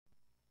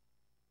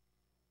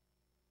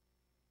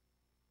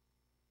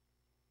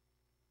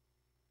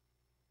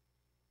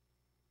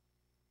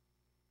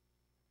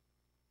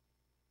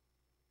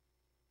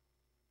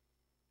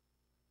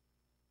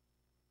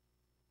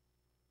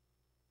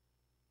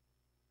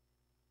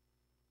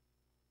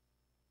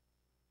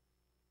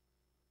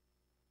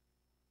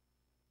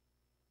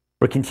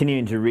We're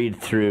continuing to read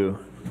through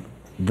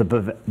the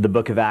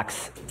book of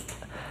Acts,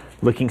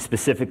 looking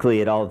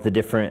specifically at all of the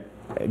different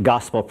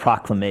gospel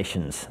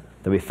proclamations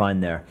that we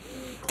find there.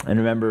 And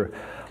remember,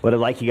 what I'd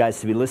like you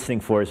guys to be listening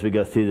for as we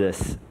go through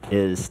this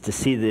is to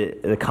see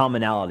the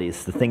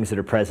commonalities, the things that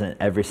are present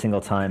every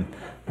single time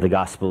the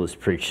gospel is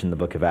preached in the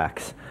book of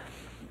Acts.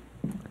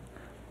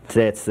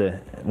 Today it's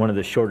one of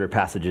the shorter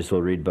passages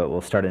we'll read, but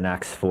we'll start in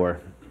Acts 4,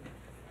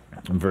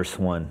 verse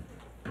 1.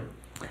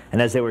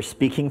 And as they were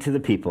speaking to the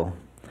people,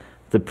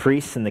 the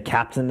priests and the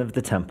captain of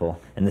the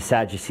temple and the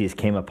Sadducees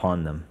came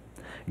upon them,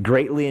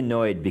 greatly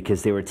annoyed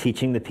because they were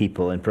teaching the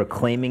people and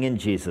proclaiming in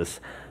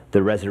Jesus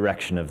the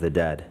resurrection of the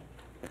dead.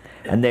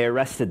 And they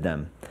arrested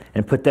them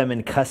and put them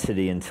in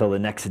custody until the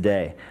next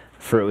day,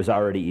 for it was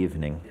already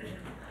evening.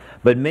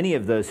 But many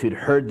of those who'd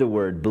heard the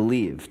word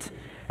believed,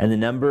 and the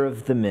number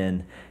of the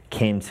men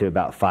came to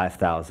about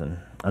 5,000.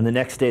 On the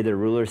next day, the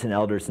rulers and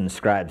elders and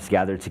scribes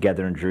gathered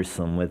together in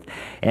Jerusalem with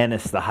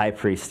Annas the high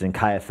priest and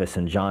Caiaphas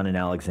and John and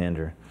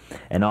Alexander,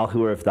 and all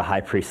who were of the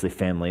high priestly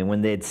family. And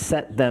when they had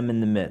set them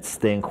in the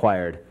midst, they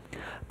inquired,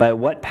 "By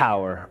what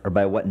power or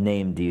by what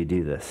name do you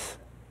do this?"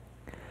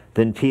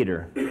 Then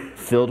Peter,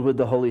 filled with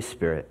the Holy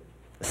Spirit,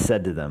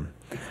 said to them,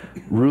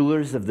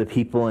 "Rulers of the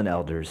people and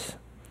elders,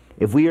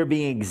 if we are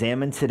being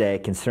examined today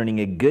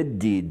concerning a good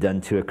deed done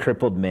to a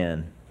crippled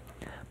man,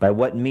 by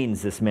what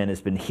means this man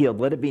has been healed,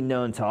 let it be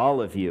known to all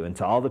of you and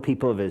to all the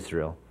people of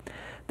Israel,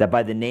 that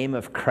by the name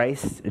of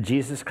Christ,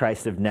 Jesus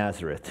Christ of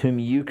Nazareth, whom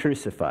you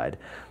crucified,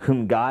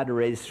 whom God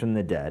raised from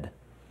the dead,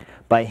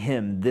 by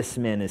him this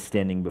man is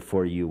standing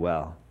before you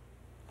well.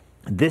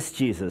 This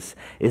Jesus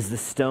is the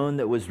stone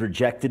that was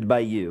rejected by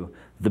you,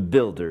 the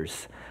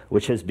builders,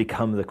 which has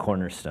become the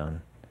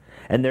cornerstone.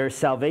 And there is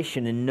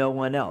salvation in no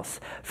one else,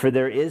 for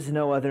there is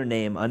no other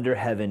name under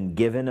heaven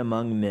given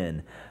among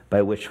men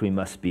by which we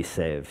must be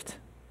saved."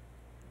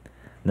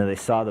 Now they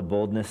saw the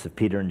boldness of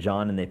Peter and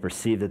John, and they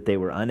perceived that they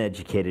were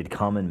uneducated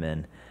common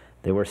men.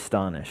 They were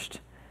astonished,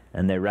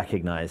 and they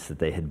recognized that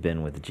they had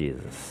been with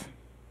Jesus.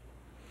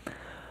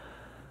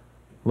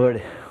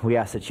 Lord, we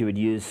ask that you would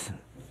use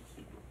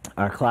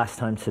our class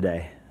time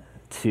today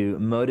to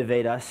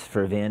motivate us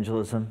for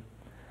evangelism,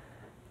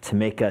 to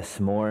make us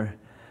more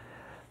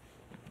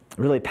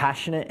really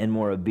passionate and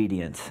more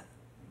obedient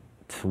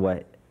to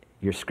what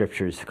your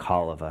scriptures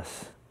call of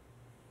us.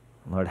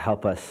 Lord,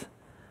 help us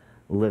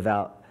live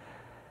out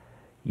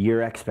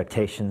your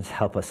expectations.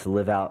 Help us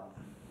live out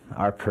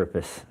our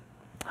purpose.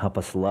 Help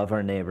us love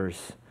our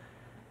neighbors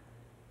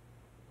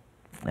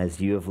as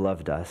you have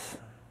loved us.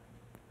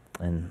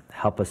 And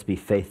help us be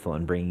faithful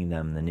in bringing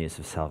them the news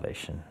of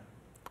salvation.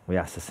 We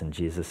ask this in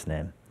Jesus'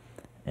 name.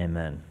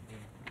 Amen.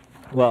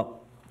 Well,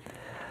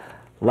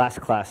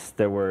 last class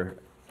there were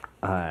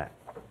a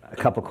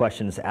couple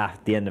questions at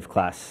the end of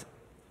class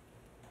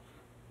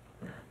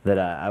that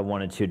I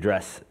wanted to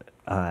address.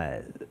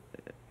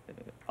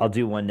 I'll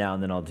do one now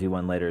and then I'll do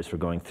one later as we're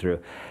going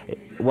through.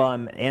 While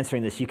I'm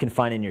answering this, you can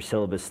find in your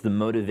syllabus the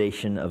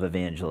motivation of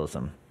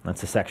evangelism.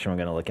 That's the section we're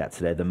going to look at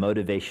today, the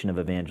motivation of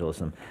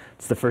evangelism.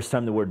 It's the first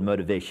time the word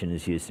motivation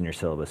is used in your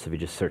syllabus, if you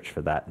just search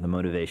for that, the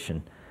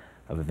motivation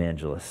of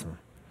evangelism.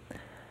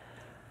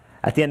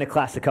 At the end of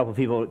class, a couple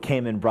people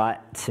came and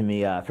brought to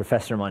me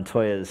Professor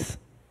Montoya's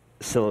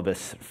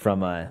syllabus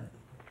from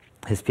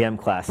his PM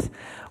class,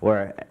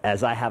 where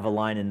as I have a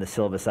line in the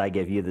syllabus I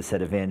gave you that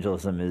said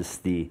evangelism is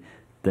the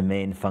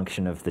main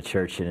function of the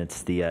church, and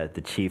it's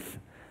the chief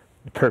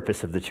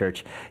purpose of the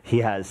church. He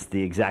has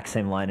the exact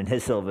same line in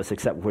his syllabus,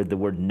 except with the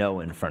word "no"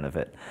 in front of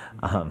it.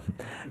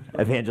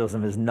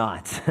 Evangelism is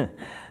not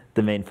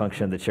the main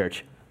function of the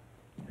church.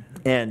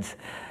 And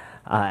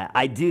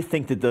I do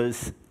think that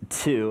those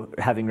two,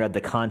 having read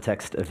the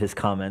context of his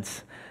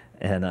comments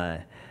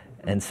and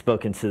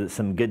spoken to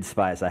some good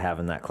spies I have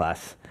in that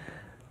class,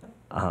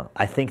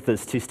 I think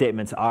those two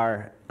statements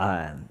are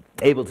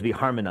able to be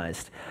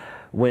harmonized.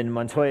 When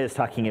Montoya is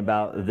talking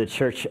about the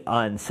church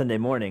on Sunday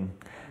morning,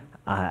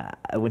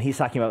 when he's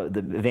talking about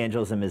the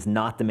evangelism is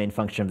not the main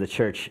function of the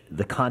church,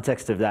 the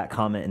context of that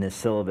comment in his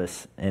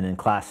syllabus and in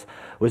class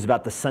was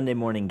about the Sunday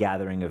morning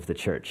gathering of the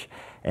church.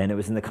 And it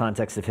was in the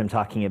context of him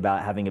talking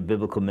about having a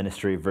biblical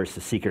ministry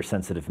versus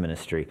seeker-sensitive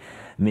ministry,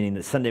 meaning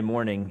that Sunday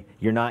morning,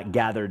 you're not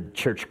gathered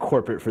church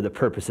corporate for the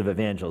purpose of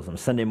evangelism.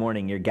 Sunday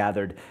morning, you're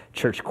gathered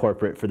church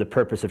corporate for the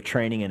purpose of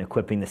training and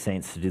equipping the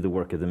saints to do the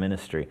work of the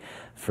ministry,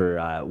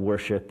 for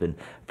worship and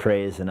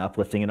praise and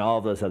uplifting and all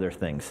of those other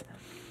things.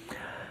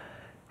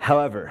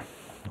 However,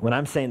 when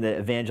I'm saying that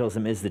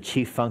evangelism is the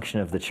chief function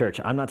of the church,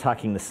 I'm not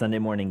talking the Sunday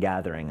morning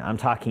gathering. I'm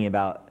talking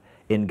about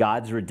in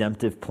God's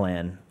redemptive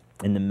plan,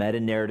 in the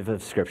meta-narrative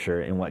of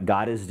Scripture, in what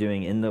God is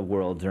doing in the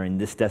world during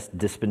this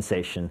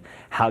dispensation,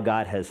 how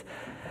God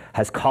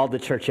has called the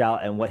church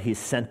out and what he's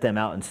sent them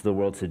out into the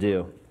world to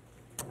do.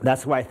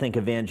 That's why I think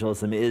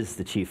evangelism is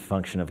the chief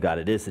function of God.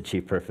 It is the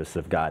chief purpose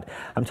of God.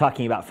 I'm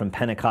talking about from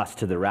Pentecost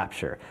to the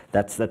rapture.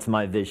 That's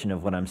my vision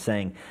of what I'm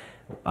saying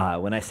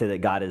when I say that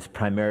God is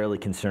primarily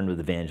concerned with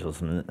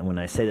evangelism, when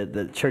I say that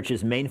the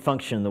church's main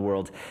function in the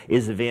world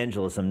is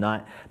evangelism,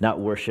 not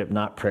worship,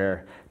 not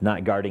prayer,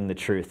 not guarding the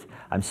truth.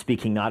 I'm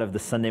speaking not of the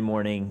Sunday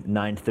morning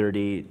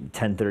 9:30,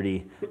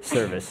 10:30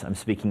 service. I'm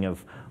speaking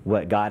of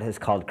what God has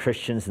called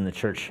Christians in the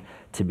church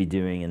to be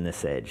doing in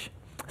this age.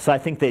 So I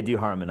think they do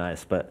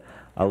harmonize, but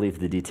I'll leave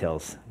the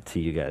details to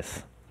you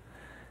guys.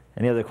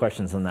 Any other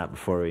questions on that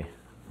before we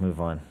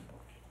move on?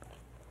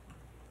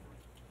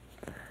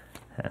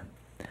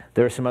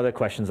 There were some other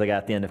questions I got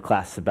at the end of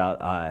class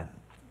about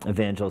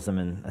evangelism,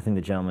 and I think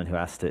the gentleman who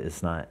asked it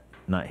is not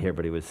here,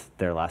 but he was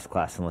there last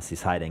class, unless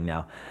he's hiding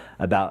now,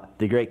 about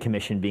the Great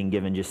Commission being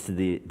given just to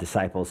the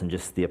disciples and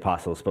just the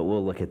apostles, but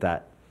we'll look at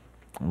that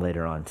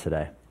later on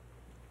today.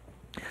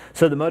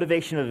 So the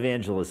motivation of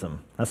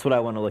evangelism, that's what I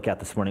want to look at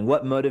this morning.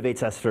 What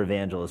motivates us for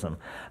evangelism?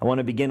 I want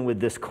to begin with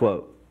this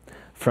quote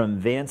from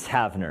Vance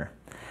Havner.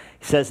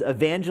 He says,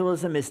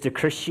 "Evangelism is to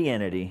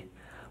Christianity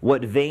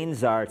what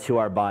veins are to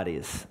our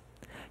bodies.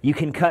 You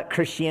can cut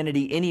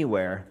Christianity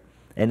anywhere,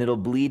 and it'll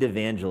bleed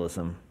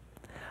evangelism.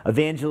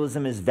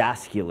 Evangelism is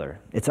vascular.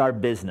 It's our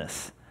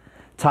business.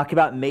 Talk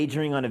about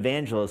majoring on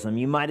evangelism.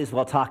 You might as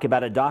well talk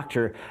about a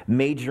doctor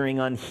majoring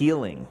on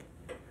healing.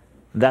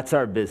 That's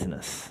our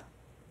business."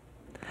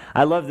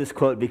 I love this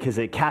quote because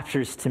it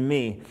captures to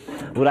me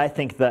what I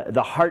think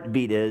the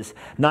heartbeat is,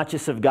 not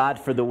just of God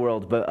for the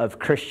world, but of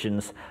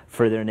Christians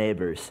for their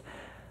neighbors.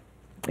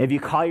 If you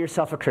call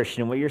yourself a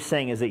Christian, what you're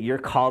saying is that you're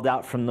called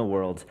out from the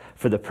world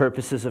for the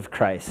purposes of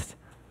Christ.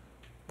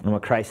 And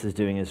what Christ is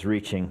doing is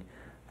reaching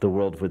the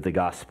world with the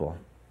gospel.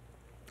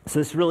 So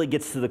this really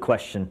gets to the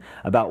question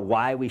about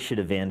why we should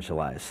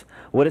evangelize.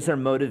 What is our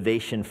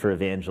motivation for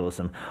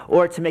evangelism?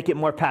 Or to make it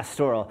more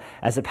pastoral,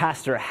 as a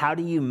pastor, how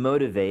do you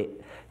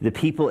motivate the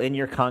people in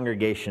your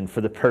congregation for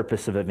the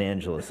purpose of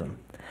evangelism?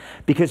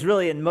 Because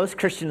really, in most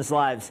Christians'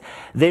 lives,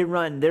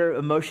 their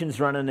emotions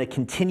run on a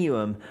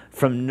continuum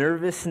from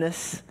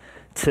nervousness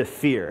to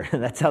fear.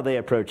 That's how they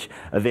approach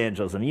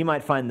evangelism. You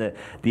might find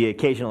the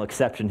occasional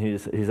exception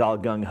who's all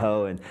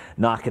gung-ho and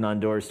knocking on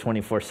doors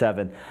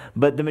 24/7.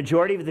 But the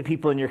majority of the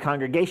people in your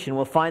congregation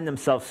will find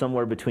themselves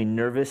somewhere between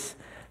nervous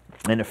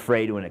and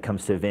afraid when it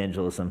comes to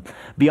evangelism.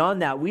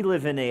 Beyond that, we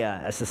live in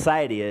a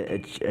society,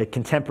 a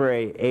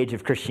contemporary age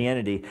of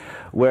Christianity,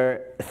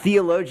 where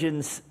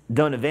theologians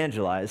don't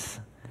evangelize,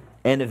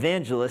 and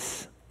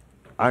evangelists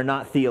are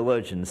not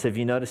theologians. Have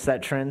you noticed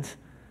that trend?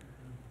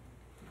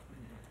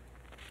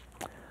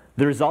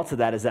 The result of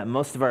that is that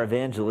most of our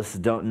evangelists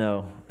don't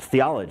know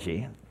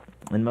theology,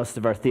 and most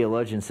of our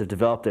theologians have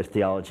developed their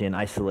theology in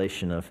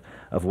isolation of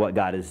what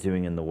God is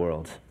doing in the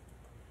world.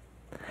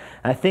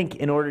 I think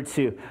in order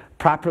to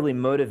properly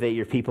motivate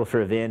your people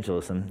for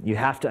evangelism, you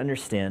have to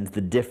understand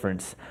the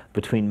difference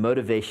between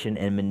motivation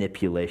and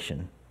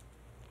manipulation.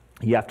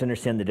 You have to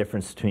understand the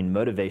difference between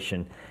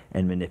motivation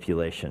and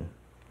manipulation.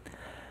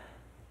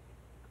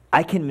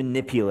 I can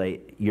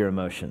manipulate your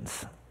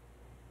emotions.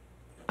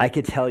 I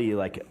could tell you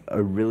like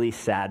a really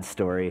sad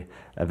story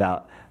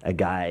about a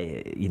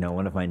guy,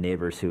 one of my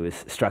neighbors who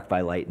was struck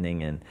by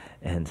lightning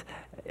and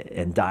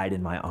died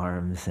in my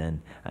arms, and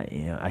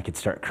I could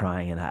start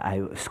crying, and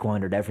I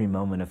squandered every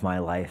moment of my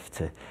life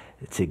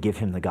to give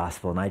him the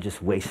gospel, and I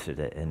just wasted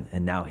it,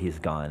 and now he's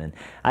gone. And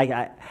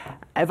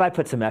if I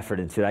put some effort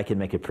into it, I could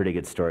make a pretty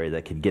good story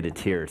that could get a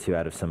tear or two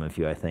out of some of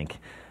you, I think.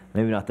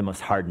 Maybe not the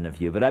most hardened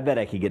of you, but I bet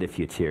I could get a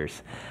few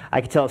tears.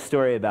 I could tell a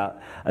story about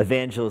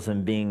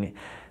evangelism being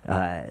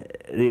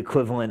the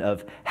equivalent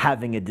of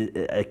having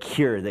a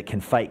cure that can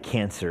fight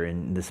cancer,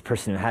 and this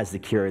person who has the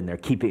cure, and they're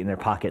keeping it in their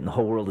pocket, and the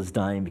whole world is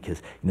dying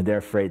because they're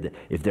afraid that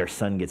if their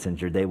son gets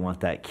injured, they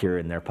want that cure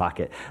in their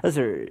pocket. Those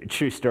are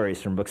true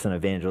stories from books on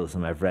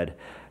evangelism I've read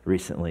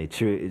recently,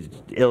 true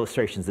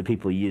illustrations that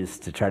people use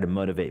to try to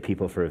motivate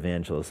people for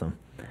evangelism.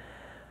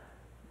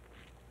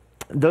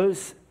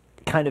 Those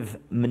kind of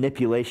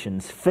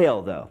manipulations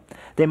fail, though.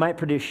 They might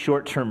produce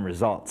short-term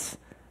results,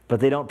 but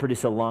they don't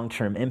produce a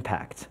long-term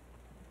impact.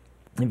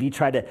 If you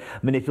try to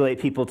manipulate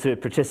people to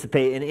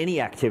participate in any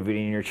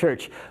activity in your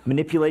church,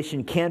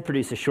 manipulation can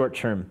produce a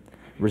short-term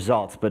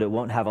result, but it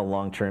won't have a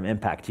long-term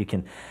impact. You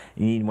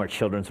need more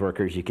children's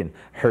workers. You can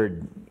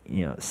herd,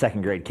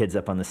 second-grade kids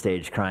up on the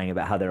stage crying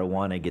about how their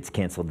Awana gets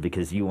canceled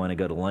because you want to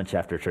go to lunch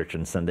after church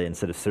on Sunday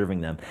instead of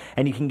serving them.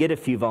 And you can get a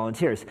few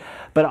volunteers.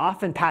 But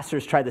often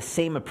pastors try the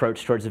same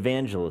approach towards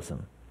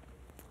evangelism.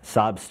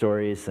 Sob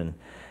stories and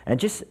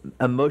just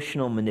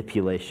emotional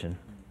manipulation.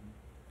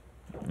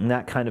 And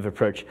that kind of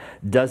approach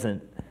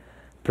doesn't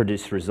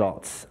produce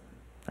results.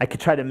 I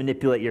could try to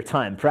manipulate your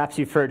time. Perhaps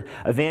you've heard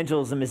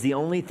evangelism is the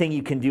only thing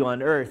you can do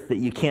on earth that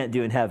you can't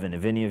do in heaven.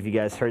 Have any of you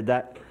guys heard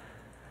that?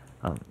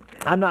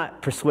 I'm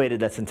not persuaded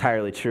that's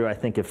entirely true. I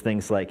think of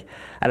things like,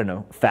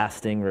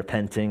 fasting,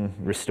 repenting,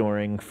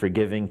 restoring,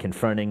 forgiving,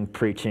 confronting,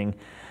 preaching.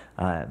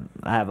 I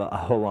have a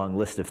whole long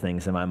list of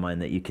things in my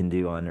mind that you can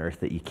do on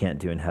earth that you can't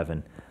do in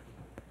heaven.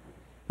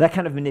 That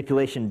kind of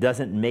manipulation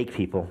doesn't make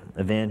people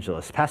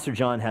evangelists. Pastor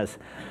John has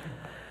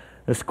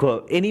this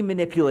quote: "Any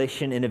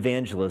manipulation in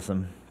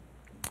evangelism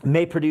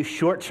may produce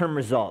short-term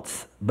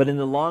results, but in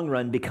the long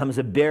run becomes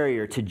a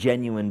barrier to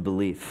genuine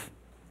belief.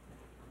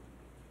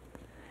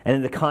 And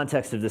in the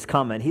context of this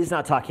comment, he's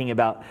not talking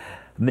about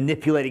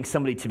manipulating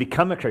somebody to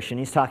become a Christian.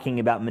 He's talking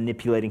about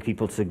manipulating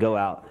people to go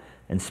out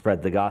and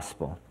spread the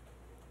gospel.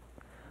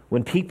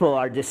 When people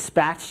are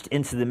dispatched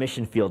into the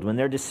mission field, when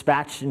they're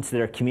dispatched into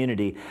their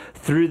community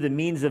through the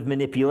means of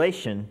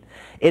manipulation,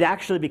 it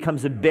actually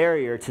becomes a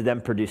barrier to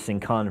them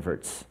producing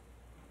converts.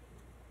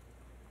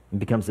 It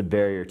becomes a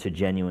barrier to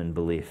genuine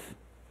belief.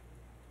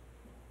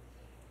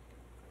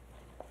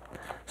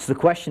 So the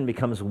question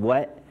becomes,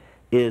 what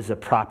is a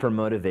proper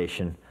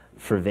motivation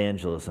for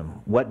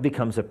evangelism? What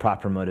becomes a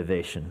proper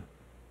motivation?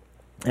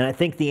 And I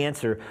think the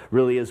answer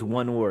really is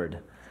one word.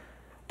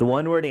 The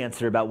one-word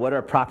answer about what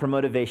our proper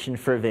motivation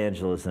for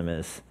evangelism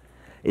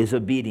is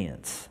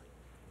obedience.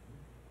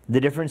 The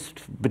difference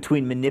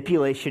between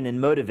manipulation and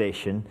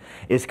motivation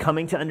is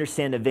coming to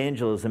understand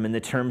evangelism in the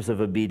terms of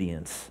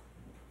obedience.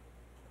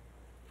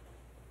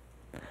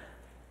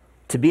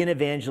 To be an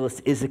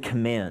evangelist is a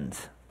command.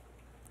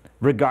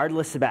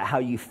 Regardless about how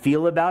you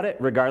feel about it,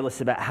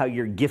 regardless about how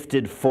you're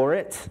gifted for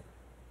it,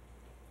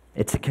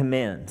 it's a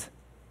command.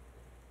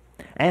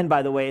 And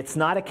by the way, it's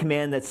not a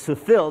command that's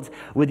fulfilled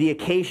with the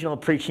occasional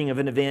preaching of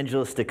an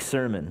evangelistic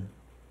sermon.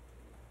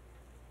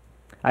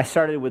 I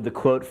started with the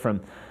quote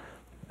from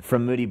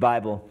Moody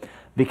Bible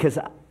because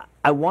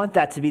I want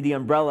that to be the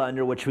umbrella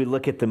under which we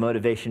look at the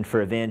motivation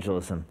for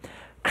evangelism.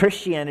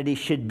 Christianity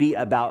should be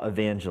about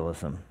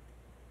evangelism.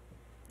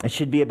 It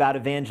should be about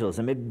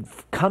evangelism. It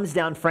comes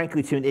down,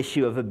 frankly, to an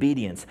issue of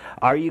obedience.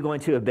 Are you going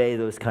to obey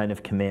those kind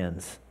of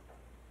commands?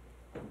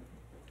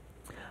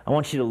 I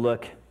want you to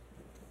look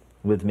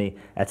with me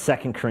at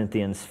 2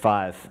 Corinthians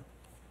 5.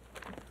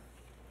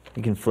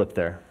 You can flip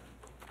there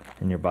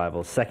in your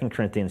Bible. 2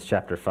 Corinthians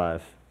chapter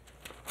 5.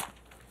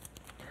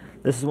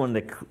 This is one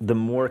of the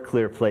more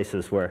clear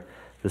places where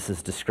this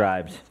is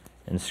described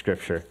in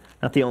Scripture.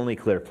 Not the only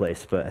clear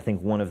place, but I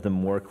think one of the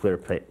more clear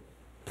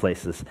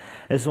places.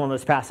 This is one of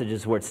those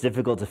passages where it's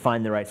difficult to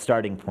find the right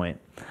starting point.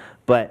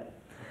 But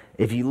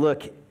if you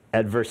look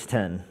at verse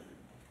 10,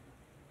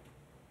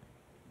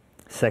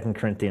 2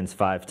 Corinthians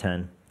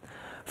 5:10,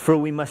 for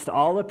we must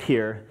all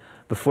appear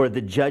before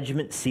the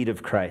judgment seat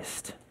of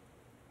Christ,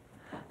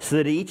 so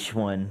that each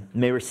one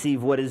may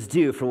receive what is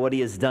due for what he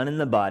has done in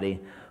the body,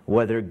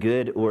 whether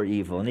good or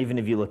evil. And even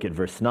if you look at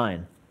verse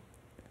 9,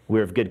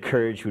 we're of good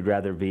courage, we'd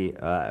rather be,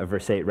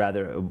 verse 8,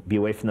 rather be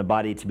away from the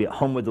body to be at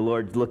home with the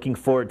Lord, looking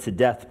forward to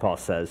death, Paul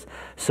says.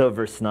 So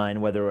verse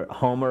 9, whether we're at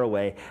home or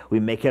away, we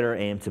make it our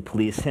aim to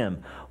please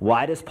him.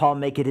 Why does Paul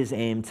make it his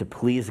aim to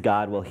please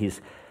God while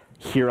he's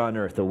here on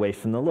earth away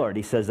from the Lord?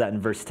 He says that in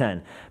verse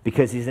 10,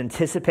 because he's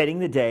anticipating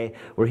the day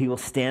where he will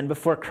stand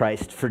before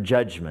Christ for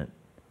judgment.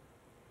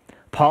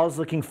 Paul's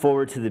looking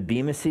forward to the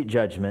Bema seat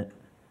judgment.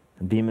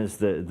 Bema is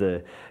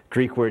the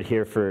Greek word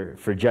here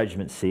for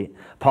judgment seat.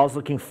 Paul's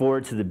looking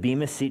forward to the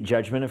Bema seat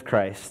judgment of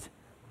Christ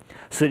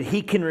so that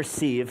he can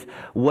receive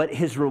what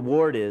his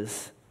reward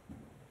is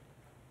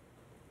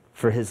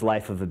for his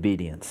life of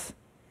obedience.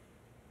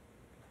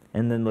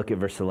 And then look at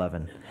verse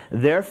 11.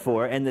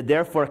 Therefore, and the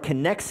therefore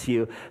connects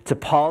you to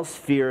Paul's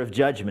fear of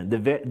judgment.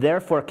 The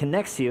therefore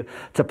connects you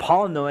to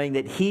Paul knowing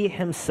that he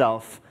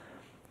himself,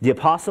 the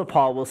Apostle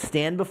Paul, will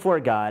stand before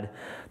God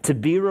to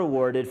be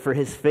rewarded for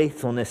his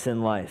faithfulness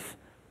in life.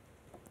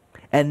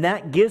 And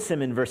that gives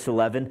him, in verse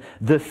 11,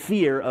 the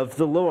fear of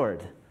the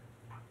Lord.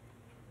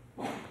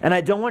 And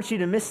I don't want you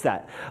to miss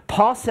that.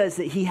 Paul says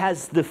that he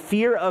has the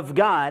fear of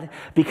God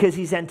because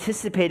he's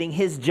anticipating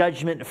his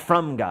judgment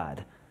from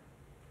God.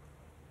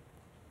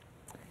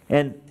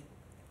 And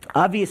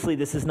obviously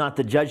this is not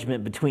the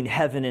judgment between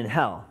heaven and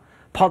hell.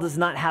 Paul does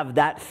not have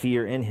that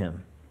fear in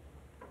him.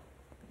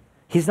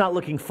 He's not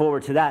looking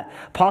forward to that.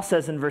 Paul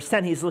says in verse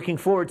 10, he's looking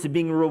forward to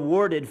being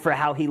rewarded for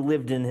how he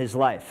lived in his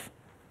life.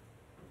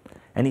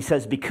 And he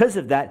says because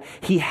of that,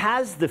 he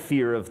has the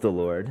fear of the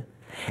Lord.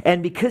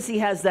 And because he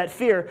has that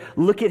fear,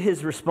 look at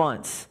his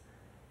response: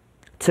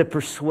 to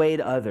persuade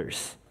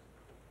others.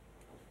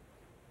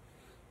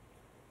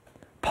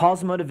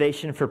 Paul's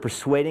motivation for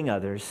persuading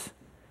others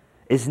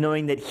is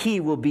knowing that he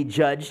will be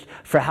judged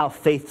for how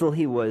faithful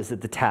he was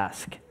at the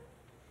task.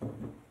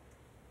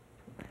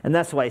 And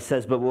that's why he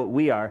says, but what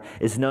we are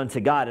is known to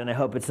God, and I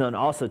hope it's known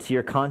also to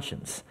your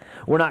conscience.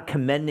 We're not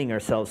commending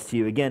ourselves to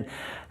you. Again,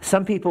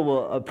 some people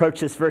will approach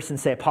this verse and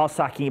say, Paul's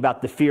talking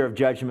about the fear of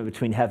judgment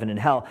between heaven and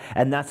hell,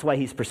 and that's why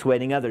he's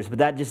persuading others. But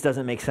that just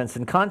doesn't make sense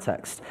in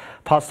context.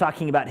 Paul's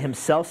talking about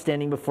himself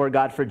standing before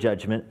God for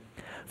judgment.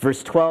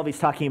 Verse 12, he's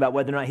talking about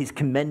whether or not he's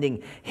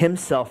commending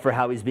himself for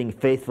how he's being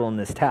faithful in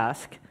this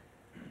task.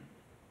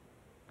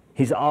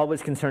 He's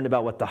always concerned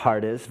about what the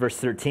heart is. Verse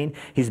 13,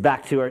 he's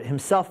back to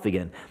himself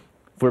again.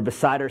 If we're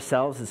beside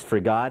ourselves, it's for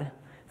God.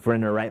 If we're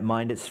in our right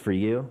mind, it's for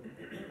you.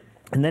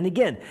 And then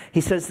again, he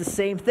says the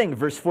same thing.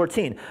 Verse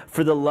 14,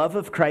 for the love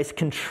of Christ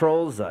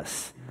controls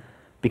us,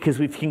 because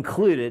we've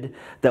concluded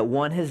that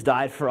one has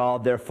died for all,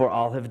 therefore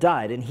all have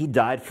died. And he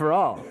died for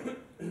all.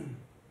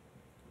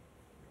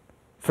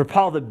 For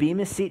Paul, the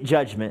Bema Seat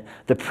judgment,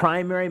 the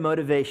primary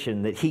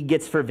motivation that he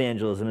gets for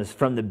evangelism is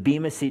from the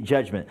Bema Seat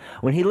judgment.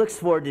 When he looks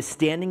forward to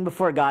standing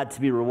before God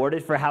to be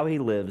rewarded for how he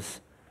lives,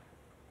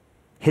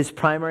 his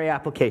primary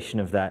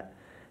application of that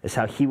is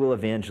how he will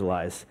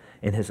evangelize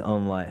in his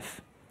own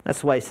life.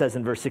 That's why he says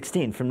in verse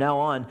 16, from now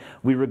on,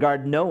 we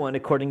regard no one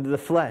according to the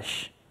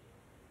flesh.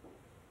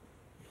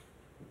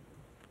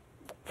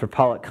 For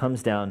Paul, it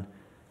comes down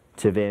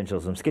to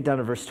evangelism. Let's get down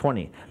to verse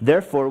 20.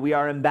 Therefore, we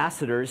are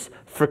ambassadors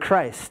for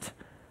Christ,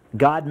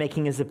 God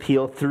making his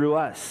appeal through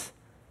us.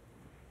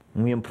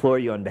 And we implore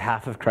you on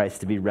behalf of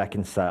Christ to be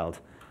reconciled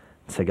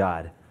to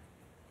God.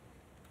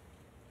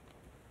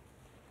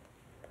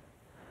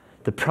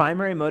 The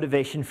primary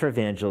motivation for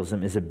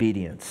evangelism is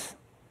obedience.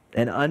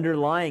 And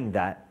underlying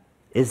that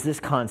is this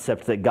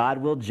concept that God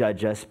will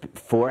judge us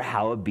for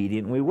how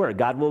obedient we were.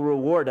 God will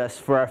reward us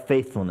for our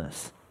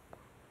faithfulness.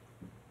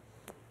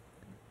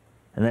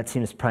 And that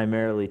seems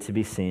primarily to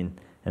be seen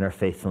in our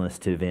faithfulness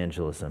to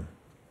evangelism.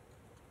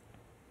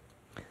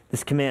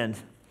 This command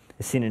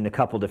is seen in a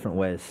couple different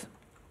ways.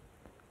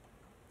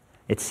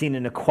 It's seen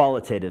in a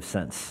qualitative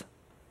sense.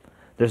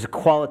 There's a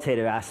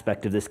qualitative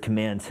aspect of this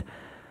command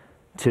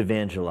to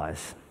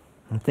evangelize.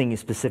 I'm thinking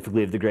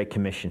specifically of the Great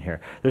Commission here.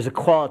 There's a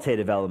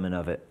qualitative element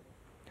of it.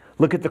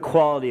 Look at the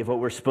quality of what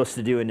we're supposed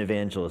to do in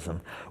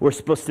evangelism. We're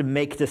supposed to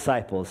make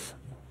disciples.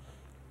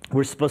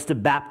 We're supposed to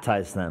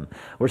baptize them.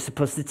 We're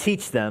supposed to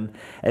teach them,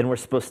 and we're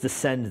supposed to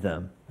send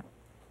them.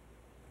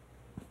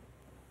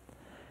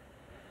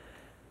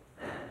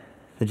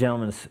 The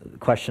gentleman's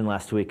question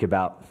last week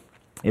about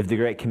if the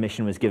Great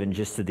Commission was given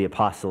just to the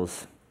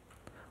apostles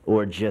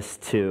or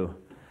just to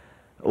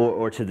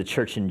or to the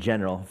church in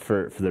general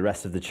for the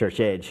rest of the church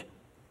age,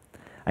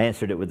 I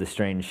answered it with a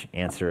strange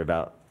answer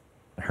about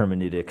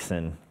hermeneutics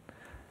and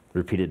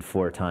repeated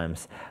 4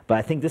 times. But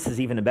I think this is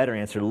even a better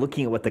answer,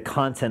 looking at what the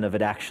content of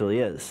it actually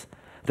is.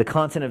 The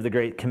content of the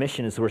Great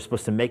Commission is we're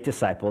supposed to make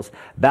disciples,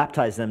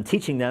 baptize them,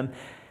 teaching them,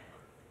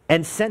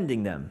 and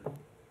sending them.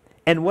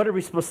 And what are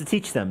we supposed to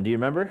teach them? Do you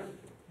remember?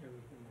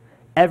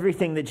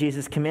 Everything that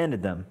Jesus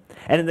commanded them.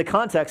 And in the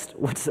context,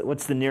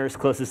 what's the nearest,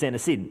 closest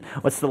antecedent?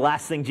 What's the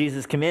last thing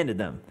Jesus commanded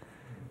them?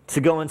 To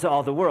go into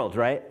all the world,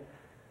 right?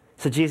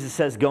 So Jesus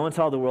says, go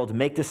into all the world,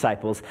 make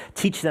disciples,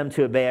 teach them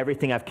to obey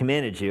everything I've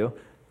commanded you,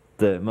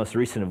 the most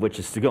recent of which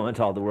is to go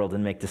into all the world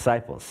and make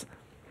disciples.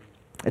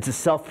 It's a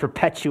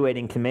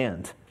self-perpetuating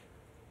command.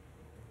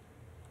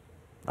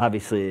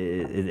 Obviously,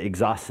 it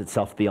exhausts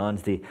itself beyond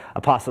the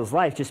apostles'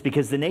 life just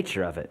because of the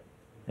nature of it.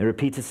 It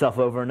repeats itself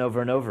over and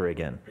over and over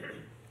again.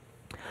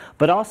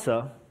 But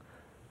also,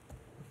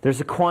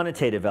 there's a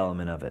quantitative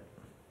element of it.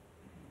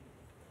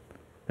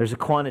 There's a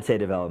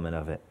quantitative element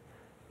of it.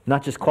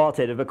 Not just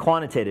qualitative, but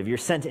quantitative. You're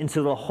sent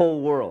into the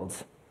whole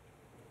world.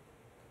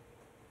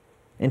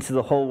 Into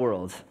the whole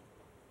world.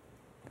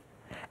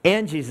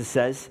 And Jesus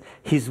says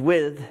he's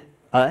with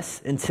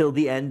us until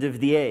the end of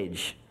the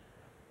age,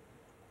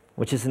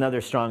 which is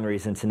another strong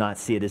reason to not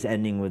see it as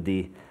ending with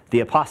the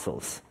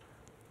apostles,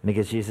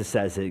 because Jesus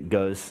says it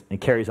goes and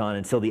carries on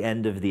until the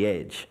end of the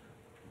age.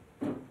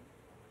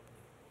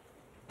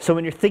 So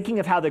when you're thinking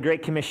of how the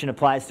Great Commission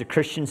applies to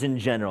Christians in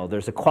general,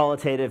 there's a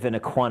qualitative and a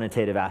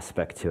quantitative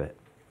aspect to it.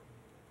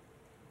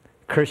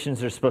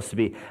 Christians are supposed to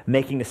be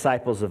making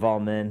disciples of all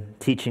men,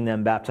 teaching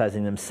them,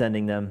 baptizing them,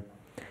 sending them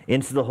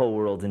into the whole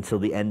world until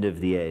the end of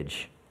the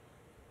age.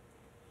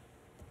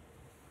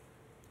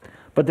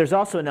 But there's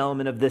also an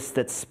element of this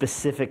that's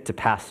specific to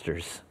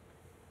pastors.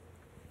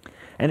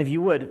 And if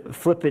you would,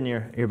 flip in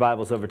your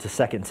Bibles over to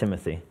 2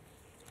 Timothy.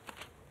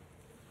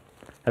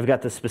 I've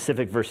got the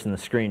specific verse on the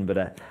screen,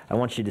 but I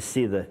want you to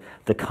see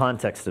the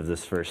context of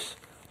this verse,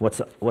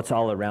 what's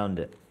all around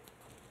it.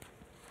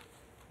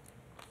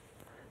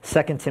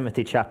 2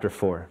 Timothy chapter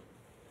 4.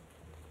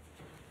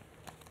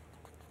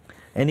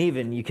 And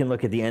even you can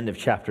look at the end of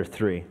chapter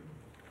 3.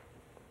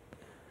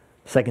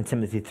 2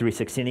 Timothy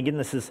 3:16. Again,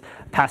 this is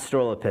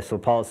pastoral epistle.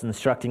 Paul is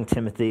instructing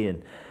Timothy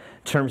in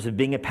terms of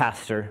being a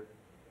pastor.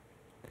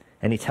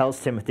 And he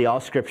tells Timothy, all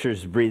scripture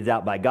is breathed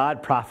out by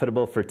God,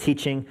 profitable for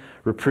teaching,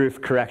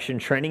 reproof, correction,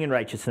 training in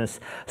righteousness,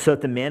 so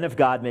that the man of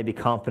God may be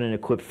competent and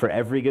equipped for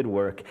every good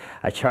work.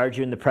 I charge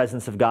you in the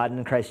presence of God and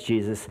in Christ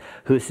Jesus,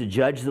 who is to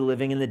judge the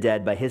living and the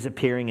dead by his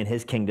appearing in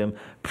his kingdom.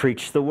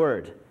 Preach the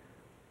word.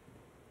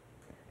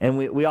 And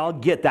we all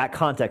get that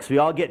context. We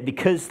all get,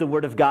 because the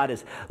Word of God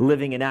is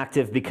living and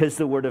active, because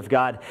the Word of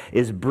God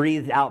is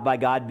breathed out by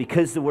God,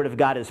 because the Word of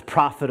God is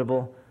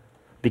profitable,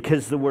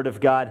 because the Word of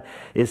God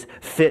is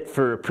fit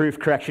for reproof,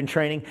 correction,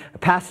 training,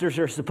 pastors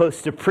are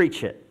supposed to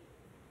preach it.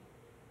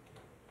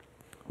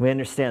 We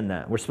understand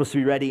that. We're supposed to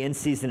be ready in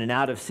season and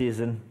out of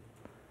season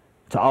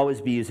to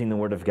always be using the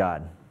Word of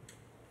God.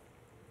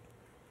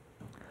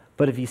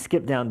 But if you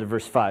skip down to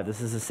verse 5,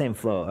 this is the same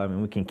flow. I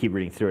mean, we can keep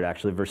reading through it,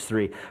 actually. Verse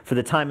 3, for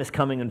the time is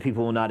coming when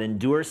people will not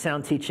endure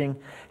sound teaching.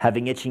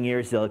 Having itching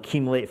ears, they'll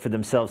accumulate for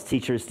themselves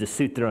teachers to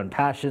suit their own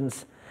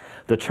passions.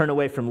 They'll turn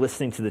away from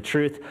listening to the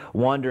truth,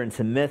 wander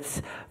into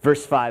myths.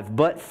 Verse 5,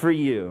 but for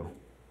you,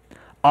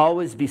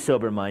 always be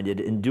sober-minded,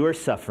 endure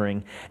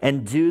suffering,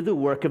 and do the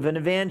work of an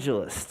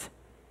evangelist.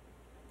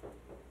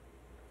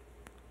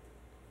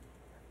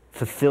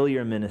 fulfill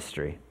your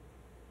ministry.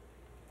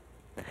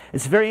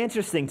 It's very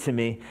interesting to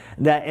me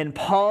that in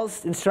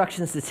Paul's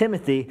instructions to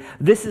Timothy,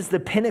 this is the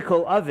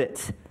pinnacle of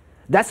it.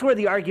 That's where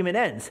the argument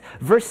ends.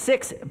 Verse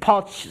 6,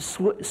 Paul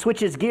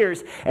switches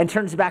gears and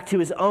turns back to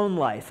his own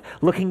life,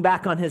 looking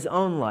back on his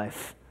own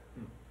life.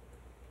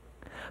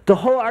 The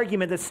whole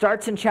argument that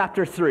starts in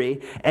chapter 3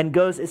 and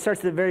it starts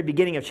at the very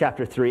beginning of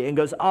chapter 3 and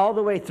goes all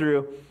the way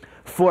through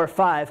 4 or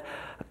 5,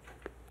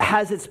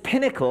 has its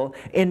pinnacle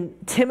in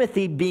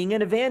Timothy being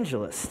an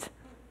evangelist.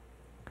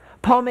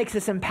 Paul makes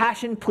this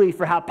impassioned plea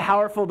for how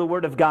powerful the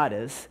Word of God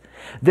is.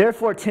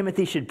 Therefore,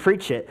 Timothy should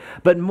preach it.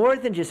 But more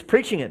than just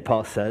preaching it,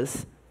 Paul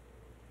says,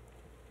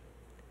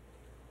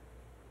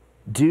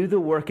 do the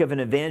work of an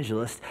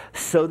evangelist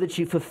so that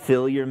you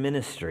fulfill your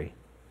ministry.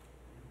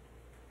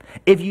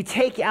 If you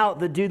take out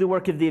the do the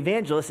work of the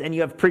evangelist and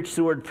you have preach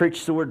the word,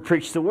 preach the word,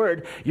 preach the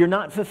word, you're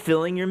not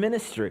fulfilling your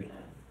ministry.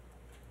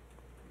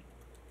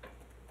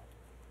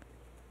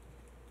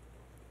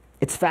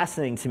 It's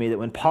fascinating to me that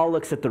when Paul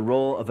looks at the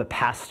role of a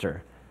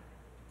pastor,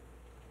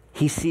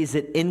 he sees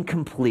it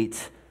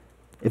incomplete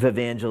if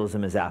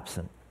evangelism is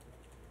absent.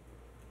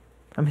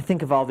 I mean,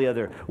 think of all the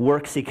other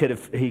works he could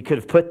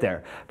have put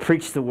there.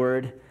 Preach the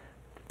word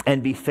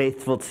and be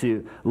faithful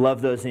to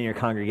love those in your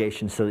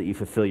congregation so that you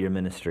fulfill your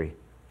ministry.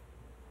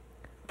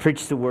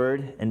 Preach the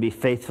word and be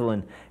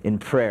faithful in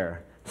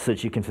prayer so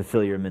that you can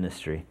fulfill your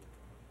ministry.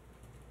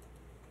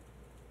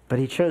 But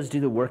he chose to do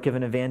the work of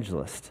an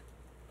evangelist.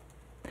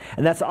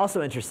 And that's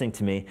also interesting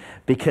to me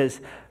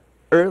because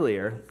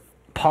earlier,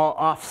 Paul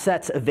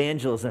offsets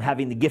evangelism,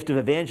 having the gift of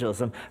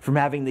evangelism, from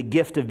having the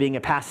gift of being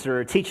a pastor or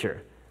a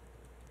teacher.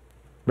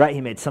 Right?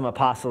 He made some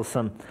apostles,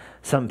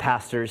 some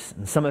pastors,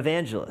 and some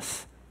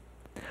evangelists.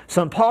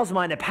 So in Paul's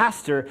mind, a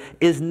pastor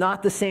is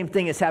not the same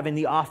thing as having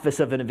the office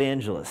of an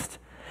evangelist.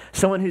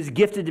 Someone who's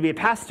gifted to be a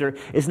pastor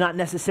is not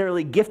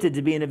necessarily gifted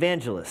to be an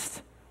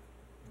evangelist.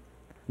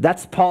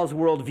 That's Paul's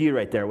worldview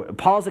right there.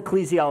 Paul's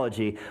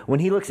ecclesiology, when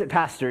he looks at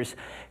pastors,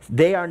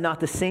 they are not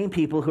the same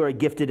people who are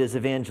gifted as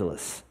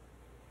evangelists.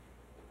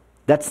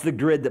 That's the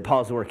grid that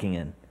Paul's working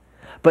in.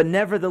 But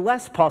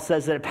nevertheless, Paul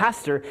says that a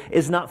pastor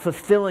is not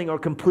fulfilling or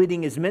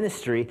completing his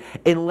ministry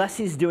unless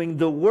he's doing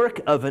the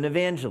work of an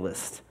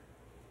evangelist.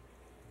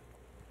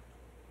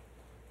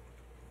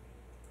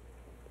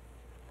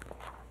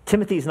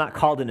 Timothy is not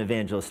called an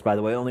evangelist, by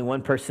the way. Only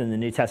one person in the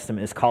New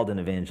Testament is called an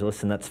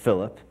evangelist, and that's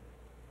Philip.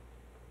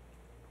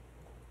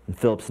 And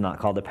Philip's not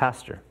called a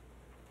pastor.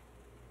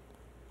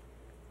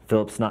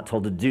 Philip's not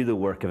told to do the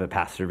work of a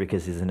pastor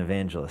because he's an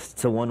evangelist.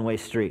 It's a one-way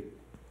street.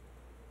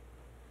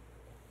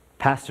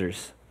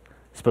 Pastors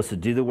are supposed to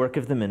do the work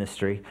of the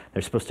ministry.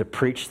 They're supposed to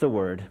preach the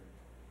word.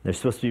 They're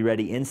supposed to be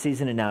ready in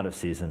season and out of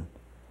season.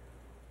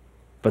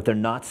 But they're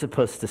not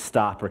supposed to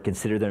stop or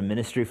consider their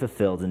ministry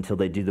fulfilled until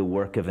they do the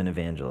work of an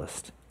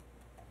evangelist.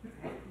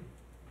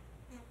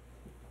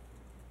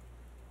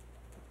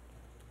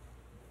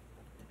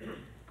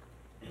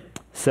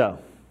 So,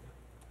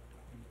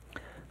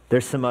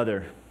 there's some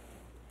other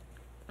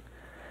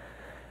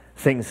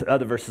things,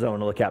 other verses I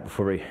want to look at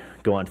before we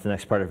go on to the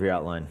next part of your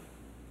outline.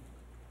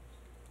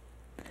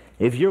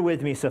 If you're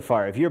with me so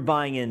far, if you're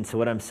buying into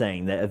what I'm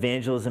saying, that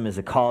evangelism is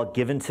a call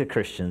given to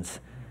Christians,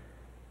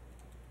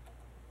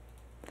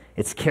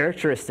 it's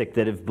characteristic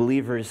that if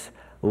believers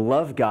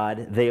love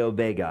God, they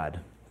obey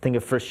God. Think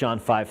of 1 John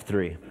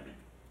 5:3.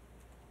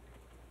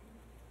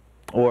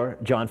 Or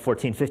John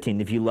 14:15.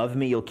 If you love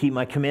me, you'll keep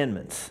my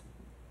commandments.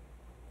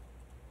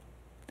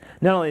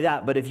 Not only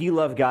that, but if you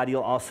love God,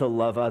 you'll also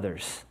love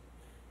others.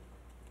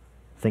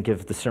 Think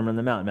of the Sermon on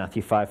the Mount,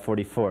 Matthew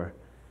 5:44.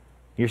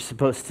 You're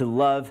supposed to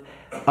love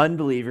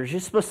unbelievers.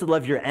 You're supposed to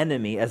love your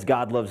enemy as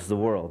God loves the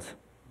world.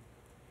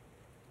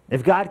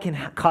 If God can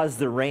cause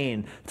the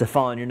rain to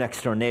fall on your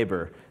next door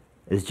neighbor,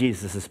 is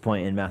Jesus'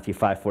 point in Matthew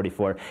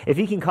 5:44. If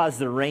he can cause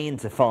the rain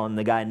to fall on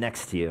the guy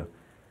next to you,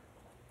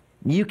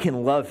 you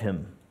can love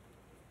him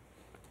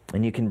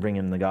and you can bring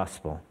him the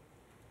gospel.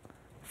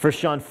 1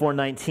 John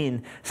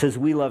 4:19 says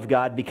we love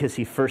God because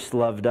he first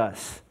loved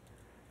us.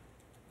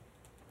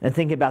 And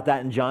think about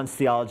that in John's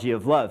theology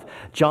of love.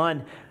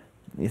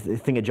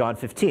 Think of John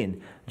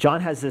 15.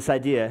 John has this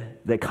idea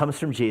that comes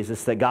from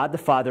Jesus that God the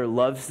Father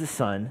loves the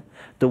Son.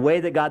 The way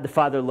that God the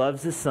Father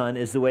loves the Son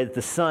is the way that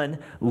the Son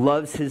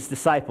loves his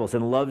disciples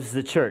and loves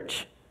the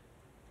church.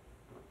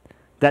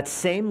 That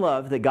same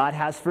love that God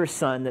has for his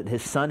Son, that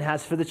his Son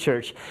has for the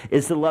church,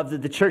 is the love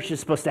that the church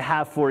is supposed to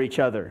have for each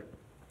other.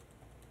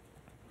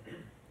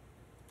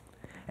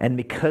 And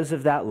because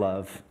of that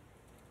love,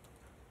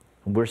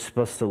 we're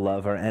supposed to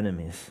love our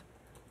enemies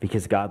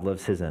because God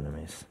loves his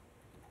enemies.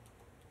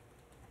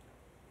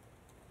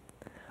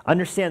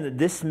 Understand that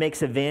this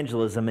makes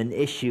evangelism an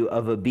issue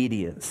of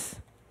obedience.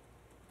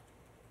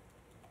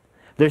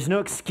 There's no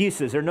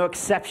excuses or no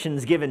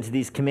exceptions given to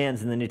these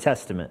commands in the New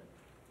Testament.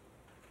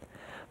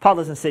 Paul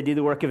doesn't say do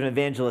the work of an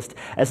evangelist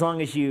as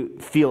long as you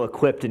feel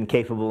equipped and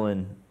capable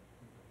and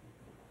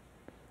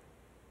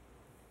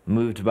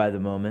moved by the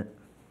moment.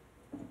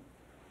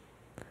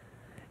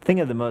 Think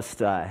of the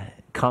most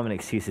common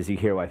excuses you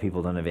hear why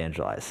people don't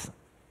evangelize.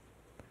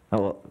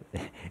 Oh, well,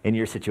 In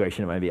your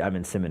situation, it might be, I'm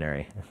in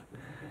seminary.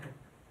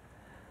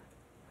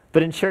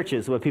 But in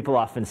churches, what people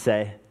often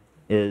say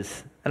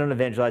is, I don't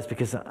evangelize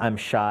because I'm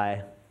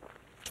shy,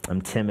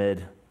 I'm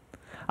timid,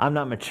 I'm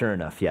not mature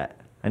enough yet.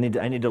 I need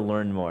to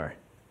learn more.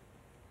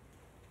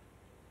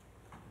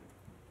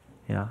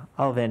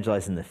 I'll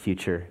evangelize in the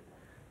future.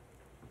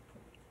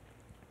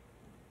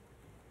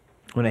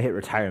 When I hit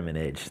retirement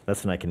age,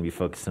 that's when I can be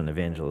focused on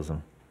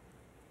evangelism.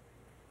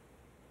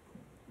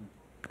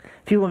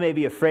 People may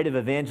be afraid of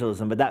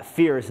evangelism, but that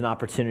fear is an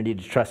opportunity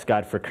to trust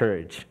God for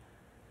courage.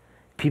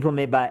 People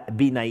may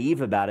be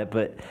naive about it,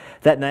 but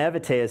that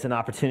naivete is an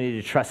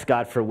opportunity to trust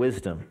God for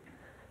wisdom.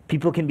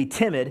 People can be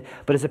timid,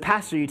 but as a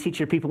pastor, you teach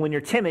your people when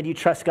you're timid, you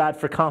trust God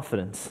for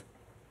confidence.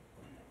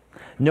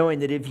 Knowing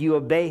that if you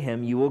obey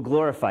him, you will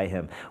glorify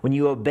him. When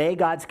you obey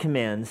God's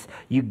commands,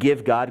 you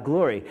give God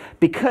glory.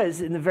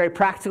 Because in the very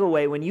practical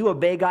way, when you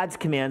obey God's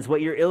commands,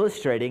 what you're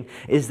illustrating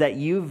is that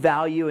you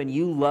value and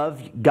you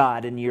love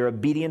God and your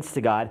obedience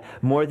to God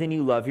more than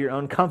you love your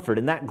own comfort.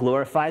 And that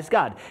glorifies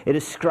God. It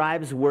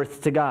ascribes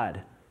worth to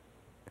God.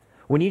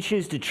 When you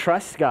choose to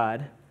trust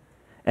God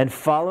and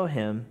follow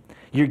him,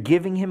 you're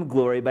giving him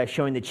glory by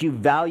showing that you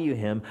value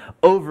him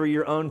over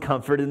your own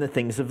comfort in the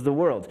things of the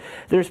world.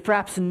 There's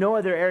perhaps no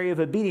other area of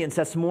obedience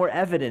that's more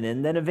evident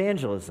in than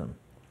evangelism.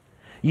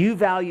 You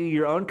value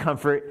your own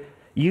comfort,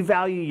 you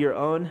value your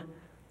own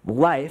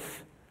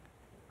life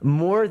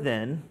more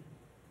than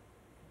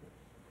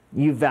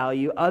you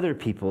value other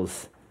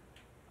people's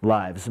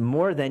lives,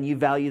 more than you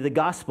value the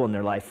gospel in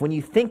their life. When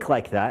you think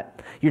like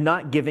that, you're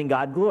not giving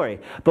God glory.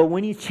 But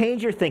when you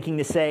change your thinking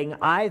to saying,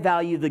 I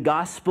value the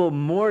gospel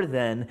more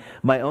than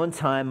my own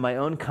time, my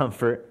own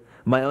comfort,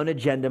 my own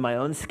agenda, my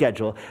own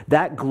schedule,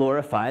 that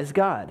glorifies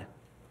God.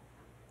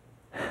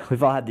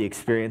 We've all had the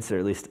experience, or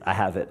at least I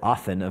have it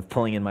often, of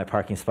pulling in my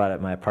parking spot at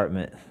my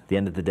apartment at the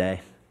end of the day,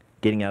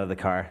 getting out of the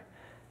car.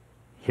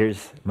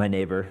 Here's my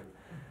neighbor,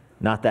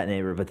 not that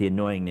neighbor, but the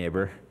annoying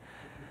neighbor,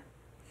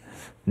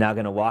 now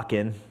going to walk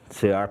in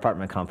to our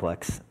apartment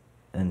complex,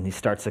 and he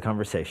starts the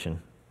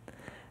conversation.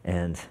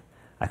 And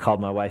I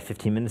called my wife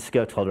 15 minutes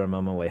ago, told her I'm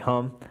on my way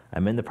home.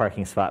 I'm in the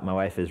parking spot. My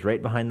wife is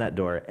right behind that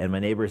door, and my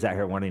neighbor is out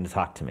here wanting to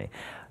talk to me.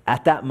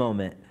 At that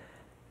moment,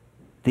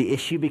 the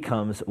issue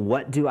becomes,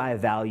 what do I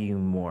value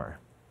more?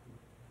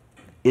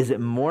 Is it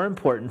more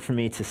important for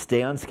me to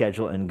stay on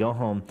schedule and go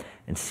home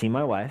and see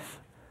my wife?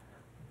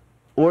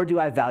 Or do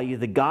I value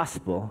the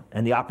gospel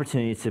and the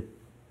opportunity to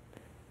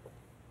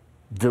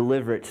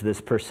deliver it to this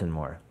person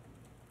more?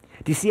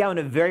 Do you see how in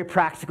a very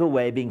practical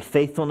way being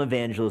faithful in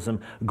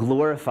evangelism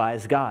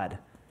glorifies God?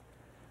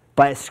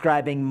 By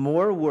ascribing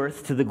more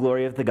worth to the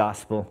glory of the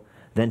gospel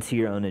than to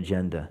your own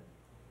agenda.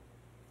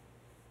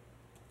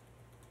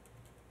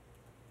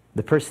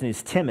 The person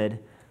who's timid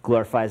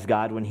glorifies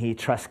God when he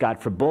trusts God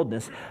for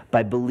boldness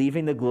by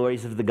believing the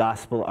glories of the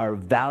gospel are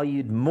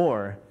valued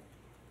more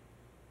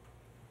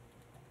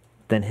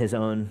than his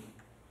own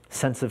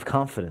sense of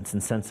confidence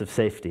and sense of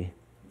safety.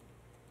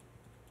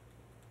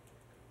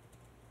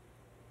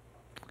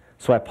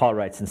 That's why Paul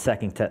writes in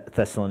 2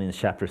 Thessalonians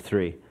chapter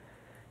 3. He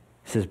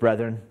says,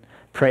 brethren,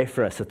 pray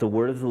for us that the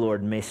word of the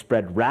Lord may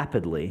spread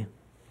rapidly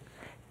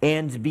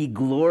and be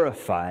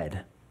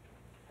glorified,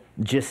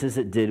 just as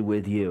it did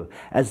with you.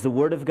 As the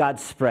word of God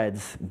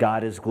spreads,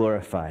 God is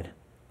glorified.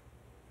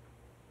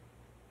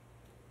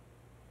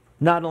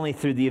 Not only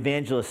through the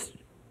evangelist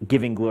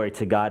giving glory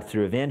to God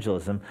through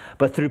evangelism,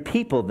 but through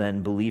people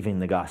then believing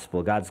the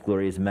gospel. God's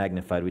glory is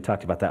magnified. We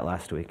talked about that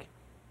last week.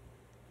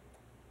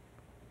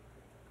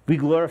 We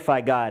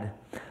glorify God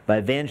by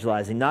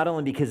evangelizing, not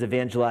only because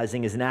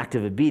evangelizing is an act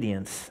of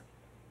obedience,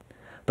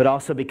 but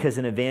also because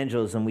in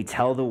evangelism we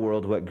tell the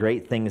world what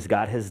great things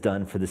God has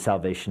done for the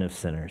salvation of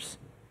sinners.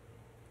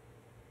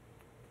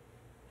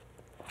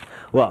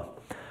 Well,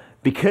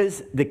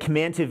 because the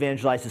command to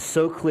evangelize is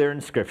so clear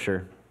in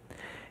Scripture,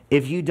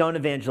 if you don't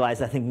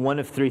evangelize, I think one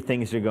of three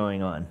things are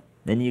going on.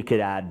 And you could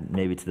add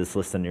maybe to this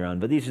list on your own,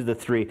 but these are the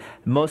three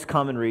most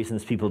common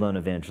reasons people don't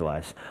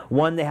evangelize.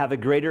 One, they have a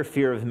greater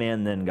fear of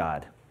man than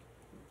God.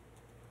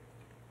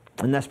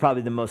 And that's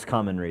probably the most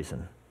common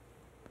reason.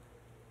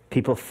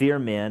 People fear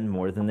man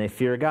more than they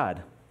fear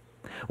God,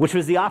 which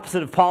was the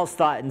opposite of Paul's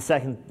thought in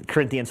 2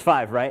 Corinthians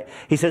 5, right?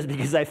 He says,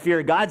 because I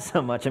fear God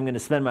so much, I'm going to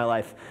spend my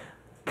life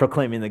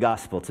proclaiming the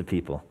gospel to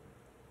people.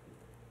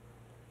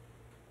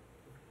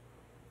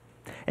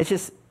 It's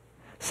just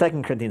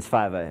 2 Corinthians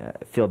 5, I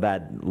feel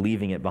bad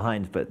leaving it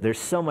behind, but there's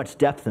so much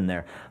depth in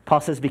there.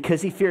 Paul says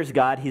because he fears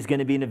God, he's going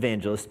to be an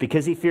evangelist.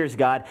 Because he fears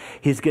God,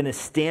 he's going to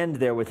stand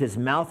there with his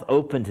mouth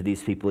open to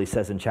these people, he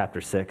says in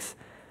chapter 6.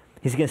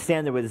 He's going to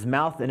stand there with his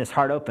mouth and his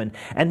heart open.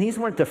 And these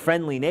weren't the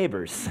friendly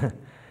neighbors.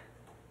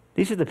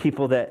 These are the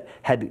people that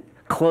had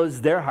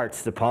closed their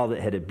hearts to Paul,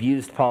 that had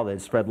abused Paul, that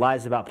had spread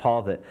lies about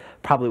Paul, that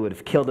probably would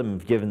have killed him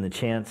if given the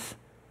chance.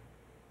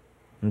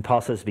 And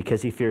Paul says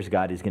because he fears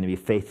God, he's going to be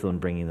faithful in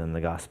bringing them the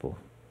gospel.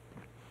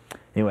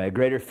 Anyway, a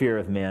greater fear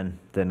of man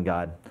than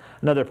God.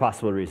 Another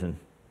possible reason.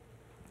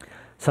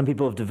 Some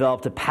people have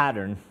developed a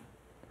pattern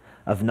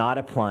of not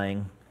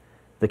applying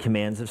the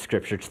commands of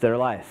Scripture to their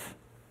life.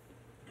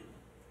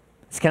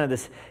 It's kind of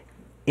this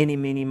eeny,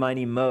 meeny,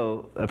 miny,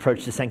 mo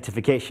approach to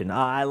sanctification.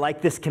 I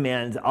like this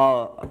command,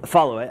 I'll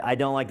follow it. I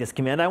don't like this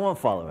command, I won't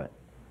follow it.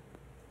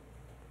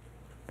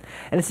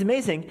 And it's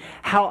amazing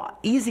how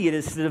easy it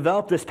is to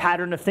develop this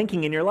pattern of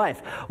thinking in your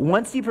life.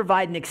 Once you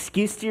provide an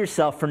excuse to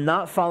yourself for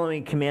not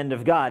following a command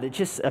of God, it's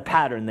just a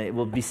pattern that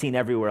will be seen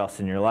everywhere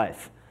else in your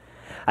life.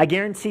 I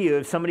guarantee you,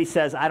 if somebody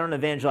says, I don't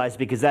evangelize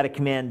because that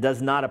command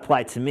does not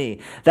apply to me,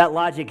 that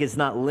logic is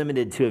not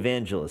limited to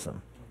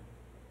evangelism.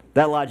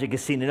 That logic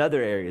is seen in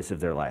other areas of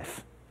their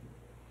life.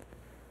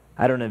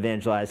 I don't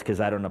evangelize because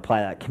I don't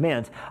apply that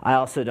command. I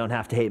also don't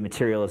have to hate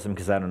materialism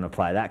because I don't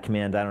apply that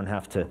command. I don't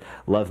have to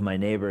love my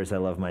neighbor as I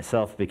love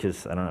myself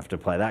because I don't have to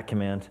apply that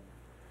command.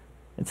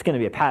 It's going to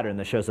be a pattern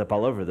that shows up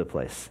all over the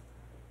place.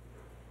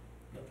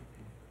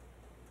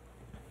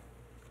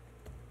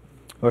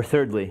 Or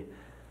thirdly,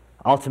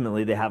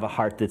 ultimately they have a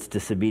heart that's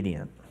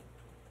disobedient.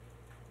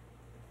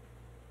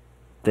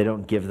 They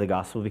don't give the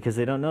gospel because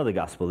they don't know the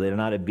gospel. They're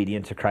not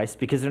obedient to Christ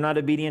because they're not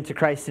obedient to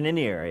Christ in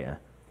any area.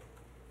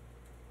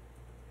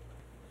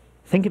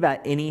 Think about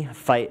any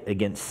fight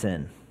against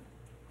sin.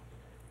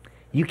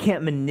 You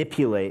can't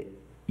manipulate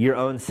your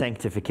own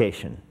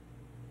sanctification.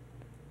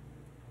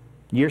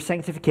 Your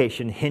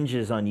sanctification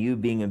hinges on you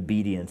being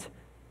obedient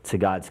to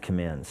God's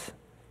commands.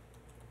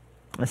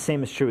 The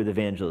same is true with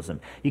evangelism.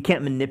 You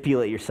can't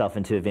manipulate yourself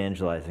into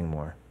evangelizing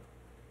more.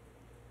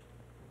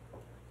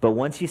 But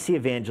once you see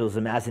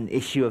evangelism as an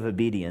issue of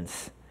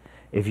obedience,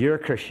 if you're a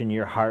Christian,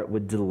 your heart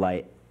would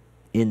delight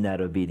in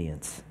that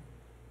obedience.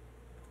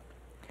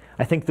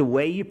 I think the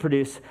way you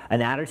produce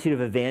an attitude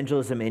of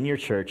evangelism in your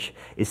church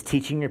is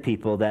teaching your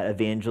people that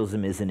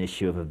evangelism is an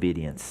issue of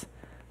obedience,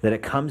 that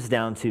it comes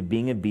down to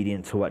being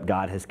obedient to what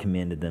God has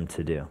commanded them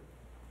to do.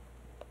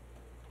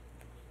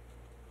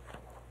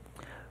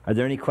 Are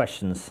there any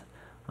questions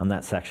on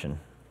that section,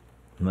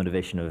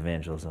 motivation of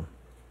evangelism?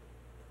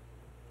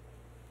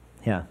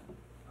 Yeah.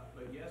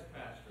 But yes,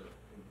 Pastor,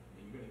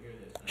 and you're going to hear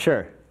this.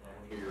 Sure. I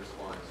want to hear your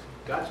response.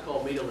 God's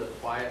called me to live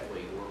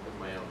quietly, to work with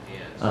my own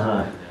hands.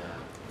 Uh-huh. And,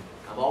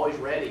 I'm always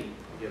ready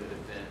to give a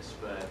defense,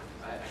 but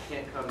I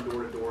can't come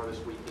door to door this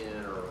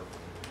weekend, or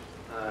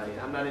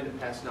I'm not into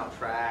passing out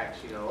tracts,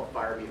 they'll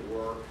fire me at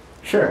work.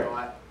 Sure.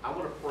 So I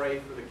want to pray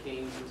for the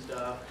kings and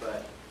stuff,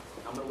 but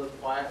I'm going to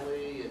live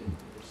quietly, and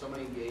if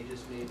somebody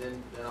engages me, then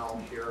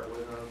I'll share it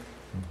with them.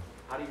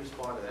 How do you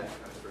respond to that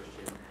kind of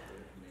Christian command?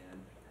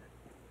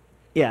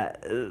 Yeah,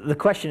 the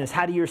question is,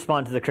 how do you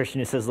respond to the Christian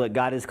who says, look,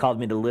 God has called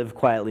me to live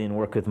quietly and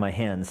work with my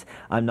hands.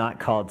 I'm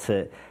not called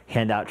to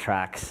hand out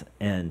tracts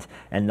and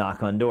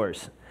knock on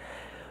doors.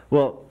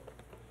 Well,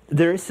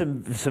 there is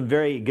some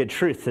very good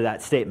truth to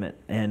that statement,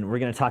 and we're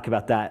going to talk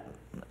about that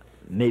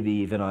maybe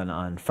even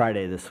on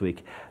Friday this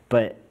week.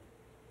 But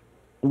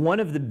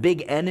one of the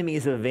big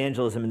enemies of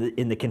evangelism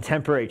in the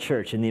contemporary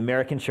church, in the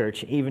American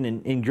church, even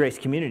in Grace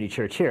Community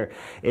Church here,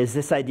 is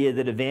this idea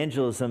that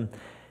evangelism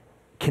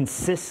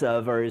consists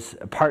of or is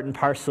part and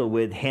parcel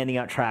with handing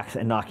out tracts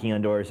and knocking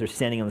on doors or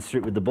standing on the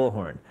street with the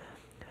bullhorn.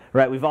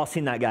 Right? We've all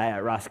seen that guy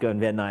at Roscoe and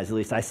Van Nuys, at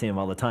least I see him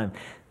all the time,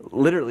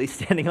 literally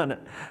standing on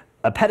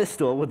a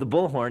pedestal with the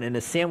bullhorn and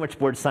a sandwich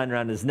board sign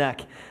around his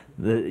neck,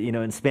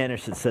 in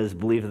Spanish it says,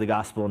 believe the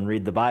gospel and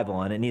read the Bible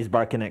on it, and he's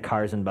barking at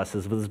cars and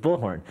buses with his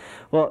bullhorn.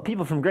 Well,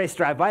 people from Grace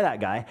drive by that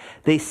guy,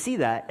 they see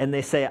that, and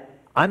they say,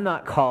 I'm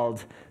not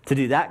called to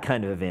do that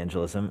kind of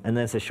evangelism, and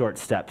then it's a short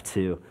step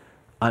to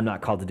I'm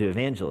not called to do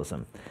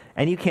evangelism.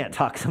 And you can't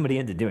talk somebody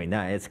into doing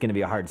that. It's going to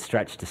be a hard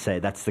stretch to say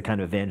that's the kind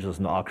of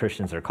evangelism all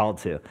Christians are called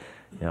to.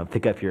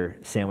 Pick up your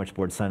sandwich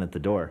board sign at the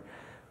door.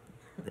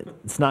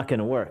 It's not going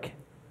to work.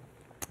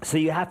 So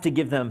you have to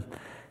give them,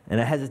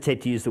 and I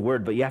hesitate to use the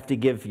word, but you have to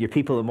give your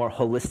people a more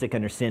holistic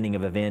understanding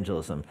of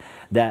evangelism.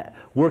 That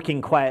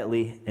working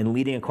quietly and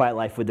leading a quiet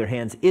life with their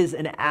hands is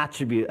an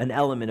attribute, an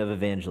element of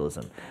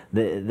evangelism.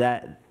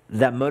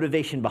 That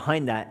motivation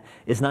behind that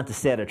is not to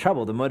stay out of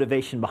trouble. The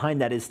motivation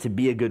behind that is to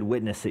be a good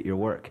witness at your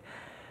work.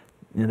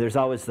 There's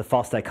always the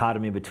false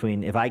dichotomy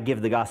between if I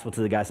give the gospel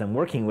to the guys I'm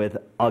working with,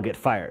 I'll get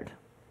fired.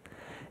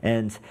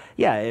 And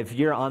yeah, if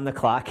you're on the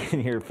clock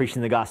and you're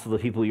preaching the gospel to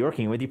people you're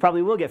working with, you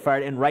probably will get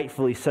fired, and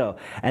rightfully so.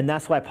 And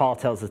that's why Paul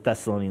tells the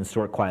Thessalonians to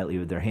work quietly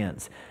with their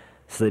hands,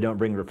 so they don't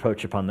bring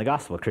reproach upon the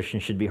gospel.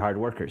 Christians should be hard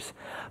workers.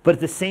 But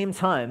at the same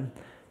time,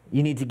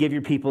 you need to give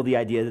your people the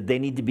idea that they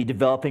need to be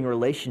developing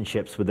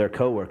relationships with their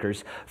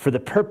coworkers for the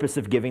purpose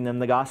of giving them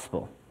the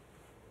gospel.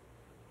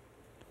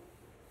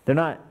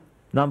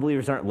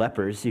 Non-believers aren't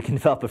lepers. You can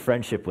develop a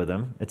friendship with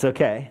them. It's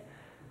okay.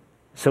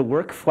 So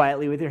work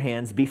quietly with your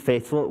hands, be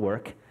faithful at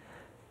work,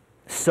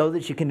 so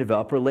that you can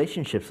develop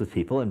relationships with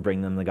people and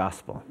bring them the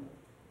gospel.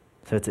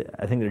 So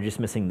I think they're just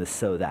missing the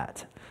so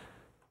that.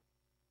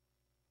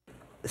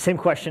 Same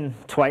question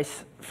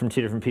twice from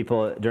two different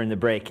people during the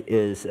break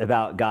is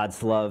about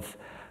God's love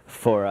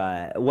for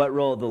what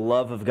role the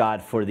love of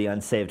God for the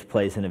unsaved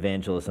plays in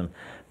evangelism.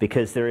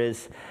 Because there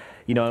is,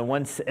 in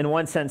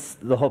one sense,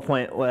 the whole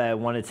point what I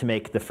wanted to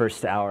make the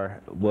first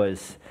hour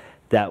was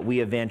that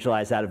we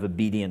evangelize out of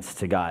obedience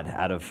to God,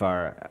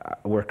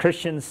 we're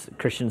Christians,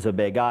 Christians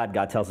obey God,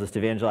 God tells us to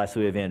evangelize, so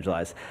we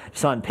evangelize.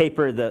 Just on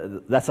paper,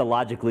 that's a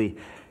logically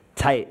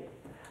tight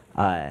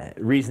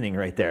reasoning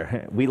right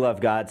there. We love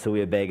God, so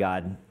we obey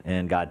God,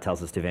 and God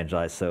tells us to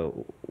evangelize,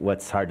 so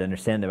what's hard to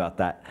understand about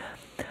that?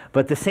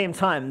 But at the same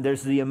time,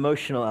 there's the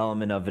emotional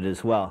element of it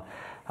as well,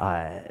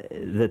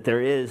 that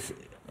there is,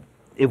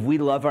 if we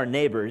love our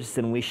neighbors,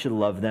 then we should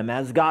love them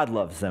as God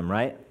loves them,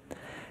 right?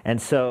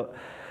 And so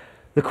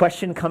the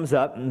question comes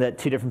up that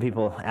two different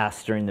people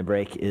asked during the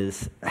break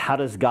is, how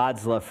does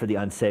God's love for the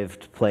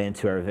unsaved play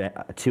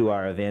into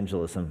our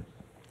evangelism?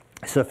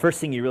 So the first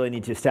thing you really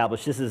need to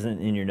establish, this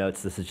isn't in your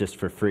notes, this is just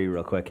for free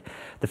real quick.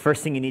 The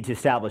first thing you need to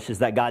establish is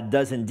that God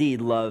does indeed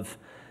love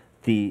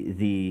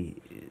the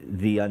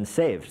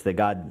unsaved, that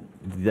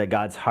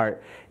God's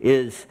heart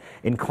is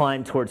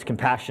inclined towards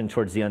compassion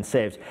towards the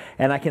unsaved.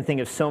 And I can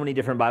think of so many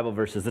different Bible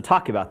verses that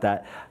talk about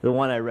that. The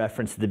one I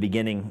referenced at the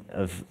beginning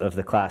of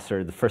the class,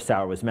 or the first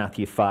hour, was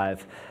Matthew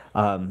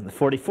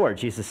 5:44.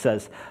 Jesus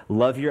says,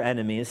 love your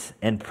enemies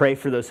and pray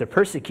for those who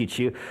persecute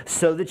you,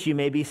 so that you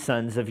may be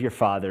sons of your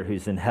Father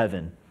who's in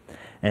heaven.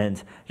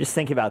 And just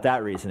think about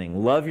that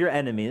reasoning. Love your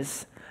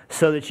enemies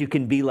so that you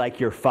can be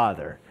like your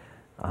Father.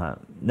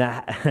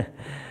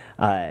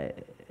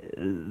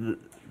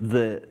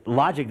 The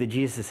logic that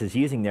Jesus is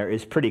using there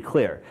is pretty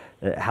clear,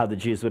 how the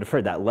Jews would have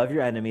heard that. Love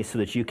your enemies so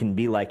that you can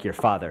be like your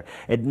Father.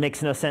 It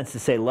makes no sense to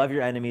say love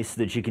your enemies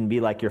so that you can be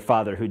like your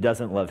Father who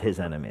doesn't love his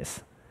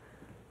enemies.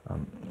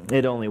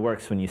 It only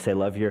works when you say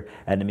love your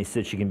enemies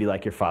so that you can be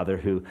like your Father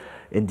who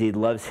indeed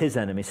loves his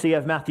enemies. So you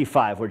have Matthew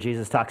 5 where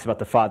Jesus talks about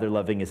the Father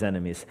loving his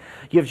enemies.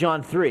 You have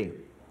John 3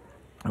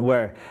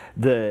 where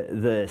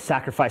the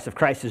sacrifice of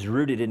Christ is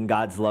rooted in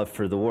God's love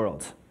for the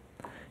world.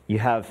 You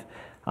have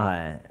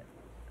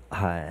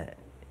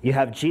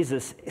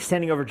Jesus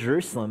standing over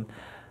Jerusalem,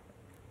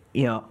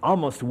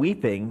 almost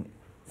weeping,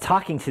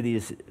 talking to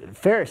these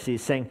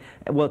Pharisees, saying,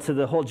 well, to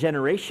the whole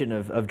generation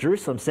of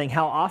Jerusalem, saying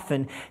how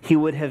often he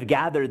would have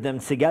gathered them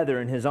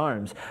together in his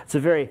arms. It's a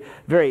very,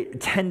 very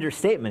tender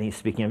statement he's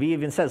speaking of. He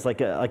even says,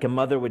 like a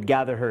mother would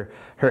gather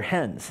her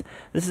hens.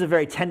 This is a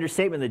very tender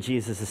statement that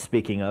Jesus is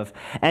speaking of.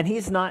 And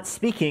he's not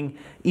speaking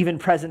even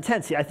present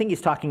tense. I think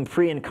he's talking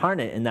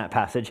pre-incarnate in that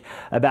passage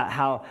about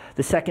how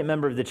the second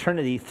member of the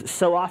Trinity,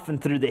 so often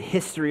through the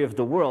history of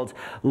the world,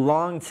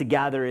 longed to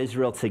gather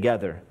Israel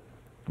together.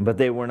 But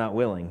they were not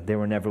willing. They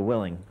were never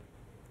willing.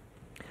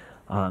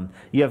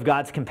 You have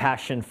God's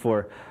compassion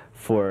for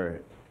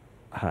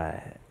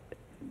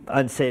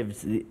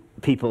unsaved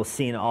people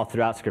seen all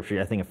throughout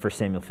Scripture. I think of 1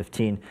 Samuel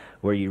 15,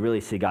 where you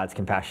really see God's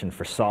compassion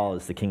for Saul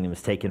as the kingdom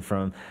is taken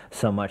from him,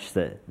 so much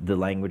that the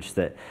language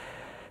that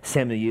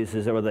Samuel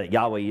uses, or that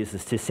Yahweh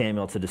uses to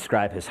Samuel to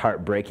describe his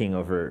heart breaking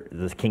over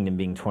the kingdom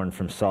being torn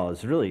from Saul,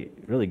 is really,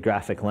 really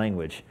graphic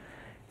language.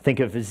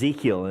 Think of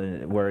Ezekiel,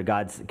 where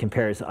God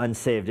compares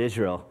unsaved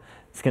Israel.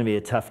 It's going to be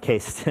a tough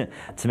case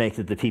to make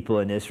that the people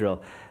in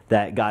Israel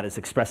that God is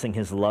expressing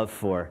his love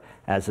for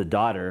as a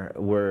daughter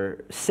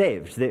were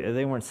saved.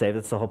 They weren't saved.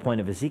 That's the whole point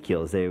of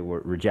Ezekiel, is they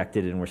were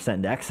rejected and were sent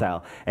into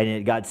exile. And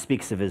yet God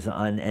speaks of his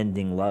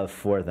unending love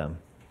for them.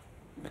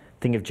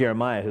 Think of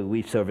Jeremiah, who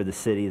weeps over the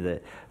city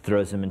that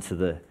throws him into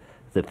the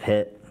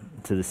pit,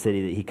 to the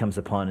city that he comes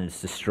upon and is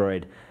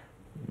destroyed.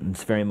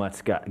 It's very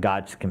much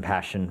God's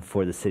compassion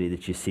for the city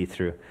that you see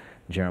through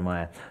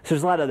Jeremiah. So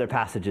there's a lot of other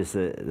passages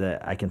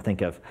that I can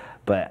think of,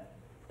 but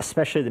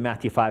especially the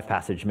Matthew 5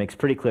 passage makes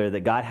pretty clear that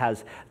God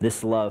has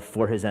this love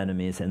for his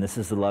enemies, and this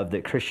is the love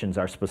that Christians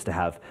are supposed to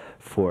have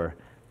for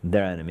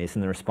their enemies.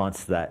 And the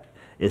response to that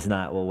is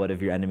not, well, what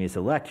if your enemies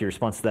elect? Your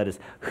response to that is,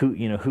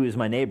 who is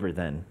my neighbor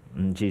then?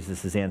 And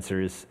Jesus'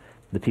 answer is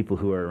the people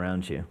who are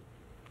around you.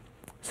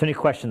 So any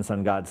questions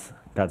on God's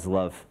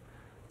love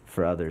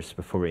for others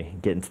before we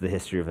get into the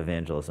history of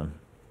evangelism?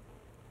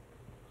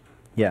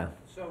 Yeah.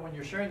 So when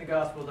you're sharing the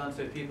gospel with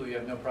unsaved people, you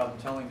have no problem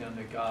telling them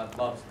that God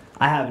loves them?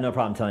 I have no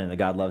problem telling them that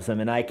God loves them,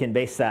 and I can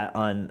base that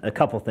on a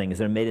couple things.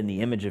 They're made in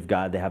the image of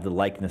God. They have the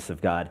likeness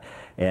of God.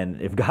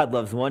 And if God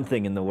loves one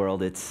thing in the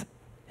world, it's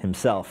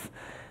himself.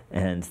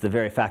 And the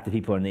very fact that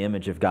people are in the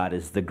image of God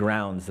is the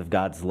grounds of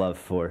God's love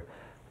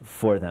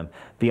for them.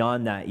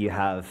 Beyond that, you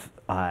have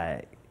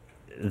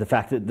the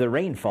fact that the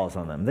rain falls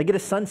on them. They get a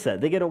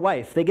sunset. They get a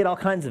wife. They get all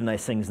kinds of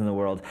nice things in the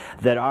world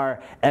that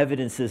are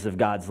evidences of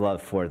God's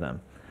love for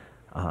them.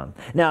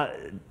 Now,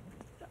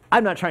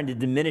 I'm not trying to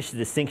diminish the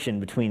distinction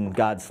between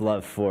God's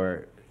love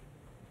for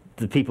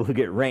the people who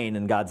get rain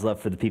and God's love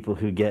for the people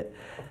who get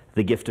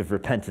the gift of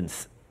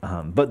repentance.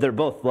 But they're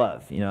both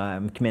love.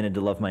 I'm commanded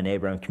to love my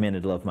neighbor. I'm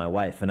commanded to love my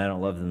wife, and I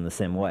don't love them the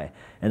same way.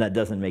 And that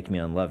doesn't make me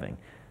unloving.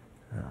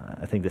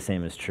 I think the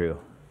same is true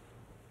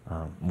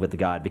with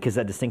God, because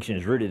that distinction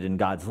is rooted in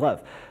God's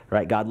love.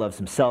 Right? God loves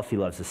himself. He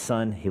loves his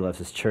son. He loves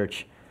his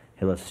church.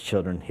 He loves his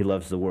children. He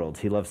loves the world.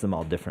 He loves them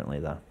all differently,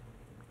 though.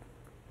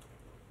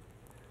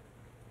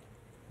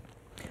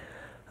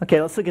 Okay,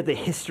 let's look at the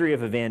history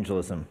of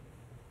evangelism.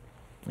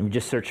 And we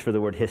just search for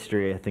the word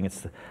history. I think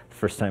it's the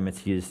first time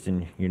it's used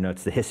in your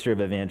notes, the history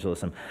of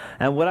evangelism.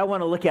 And what I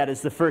want to look at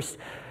is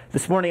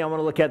this morning I want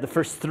to look at the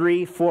first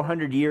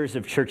 400 years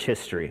of church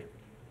history.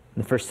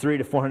 The first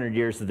 300 to 400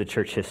 years of the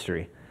church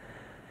history.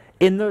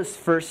 In those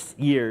first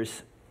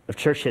years of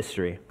church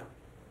history,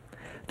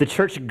 the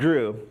church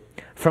grew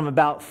from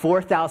about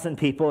 4,000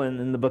 people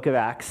in the book of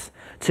Acts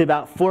to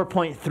about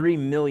 4.3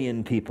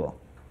 million people.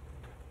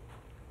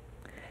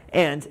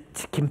 And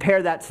to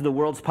compare that to the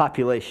world's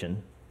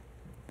population,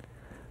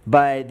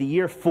 by the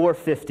year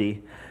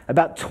 450,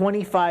 about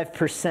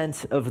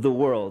 25% of the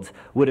world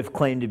would have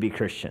claimed to be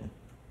Christian.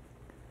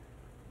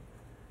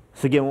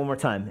 So again, one more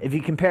time. If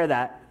you compare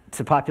that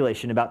to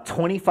population, about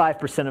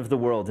 25% of the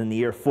world in the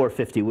year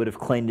 450 would have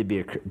claimed to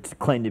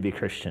be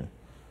Christian.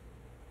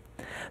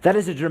 That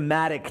is a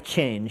dramatic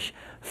change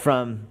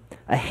from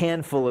a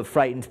handful of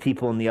frightened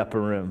people in the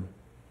upper room.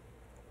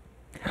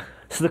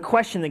 So the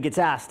question that gets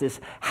asked is,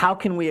 how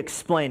can we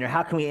explain or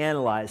how can we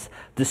analyze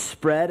the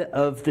spread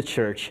of the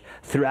church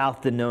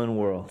throughout the known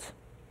world?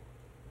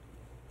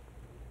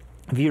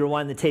 If you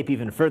rewind the tape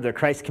even further,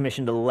 Christ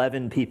commissioned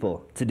 11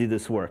 people to do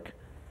this work.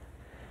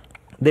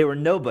 They were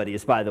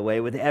nobodies, by the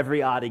way, with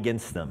every odd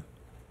against them.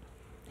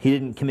 He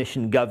didn't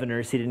commission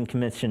governors. He didn't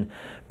commission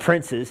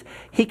princes.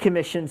 He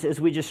commissions, as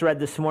we just read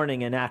this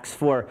morning in Acts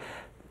 4,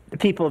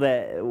 people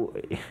that,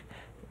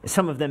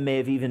 some of them may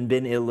have even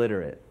been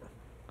illiterate.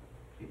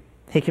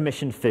 He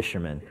commissioned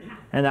fishermen,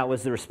 and that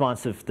was the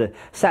response of the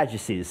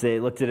Sadducees. They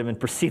looked at him and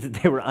perceived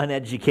that they were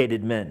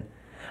uneducated men.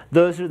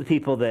 Those are the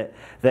people that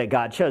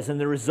God chose. And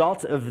the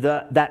result of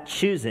that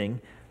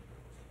choosing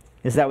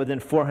is that within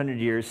 400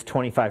 years,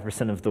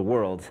 25% of the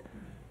world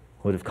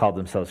would have called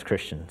themselves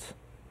Christians.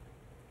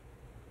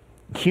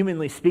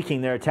 Humanly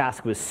speaking, their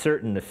task was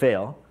certain to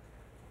fail.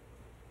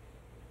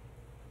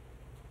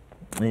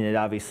 And it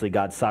obviously,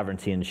 God's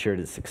sovereignty ensured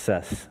its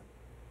success.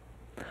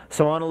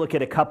 So I want to look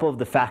at a couple of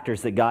the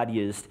factors that God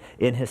used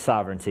in his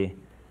sovereignty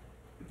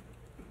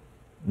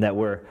that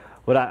were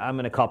what I'm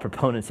going to call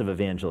proponents of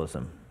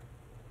evangelism.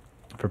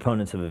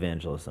 Proponents of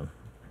evangelism.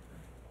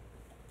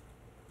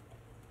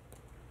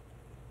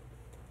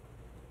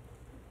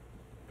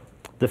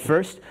 The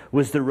first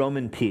was the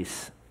Roman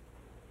peace.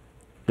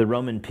 The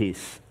Roman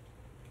peace.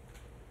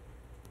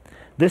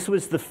 This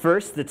was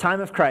the time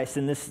of Christ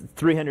in this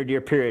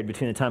 300-year period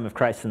between the time of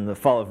Christ and the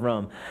fall of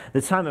Rome.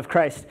 The time of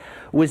Christ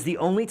was the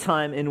only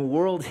time in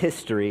world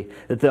history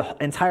that the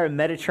entire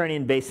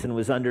Mediterranean basin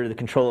was under the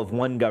control of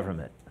one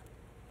government.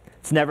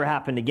 It's never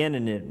happened again,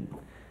 and it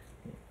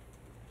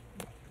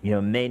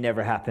may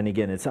never happen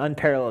again. It's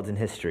unparalleled in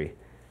history.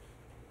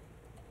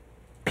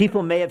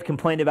 People may have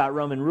complained about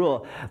Roman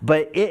rule,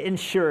 but it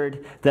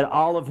ensured that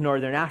all of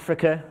northern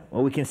Africa,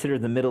 what we consider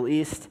the Middle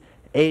East,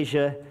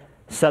 Asia,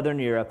 Southern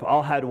Europe,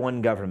 all had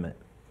one government.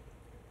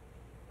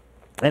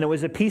 And it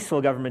was a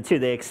peaceful government too.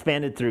 They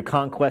expanded through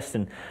conquest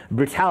and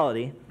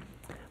brutality,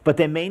 but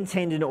they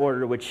maintained an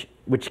order which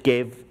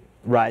gave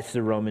rise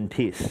to Roman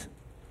peace.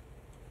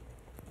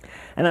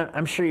 And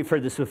I'm sure you've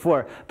heard this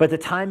before, but the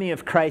timing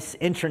of Christ's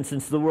entrance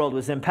into the world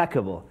was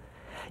impeccable.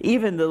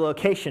 Even the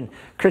location,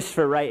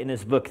 Christopher Wright in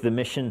his book, The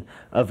Mission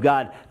of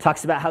God,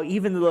 talks about how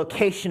even the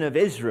location of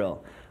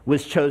Israel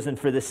was chosen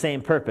for the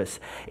same purpose.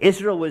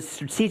 Israel was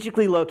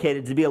strategically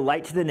located to be a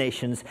light to the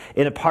nations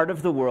in a part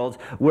of the world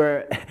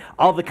where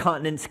all the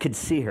continents could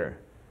see her.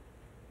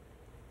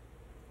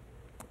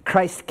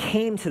 Christ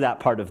came to that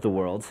part of the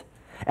world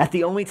at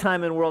the only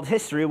time in world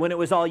history when it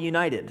was all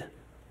united.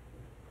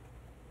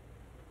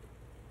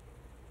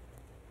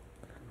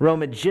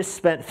 Rome had just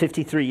spent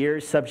 53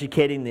 years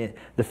subjugating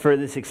the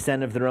furthest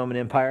extent of the Roman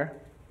Empire.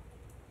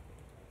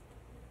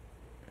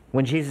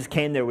 When Jesus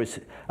came, there was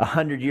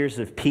 100 years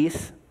of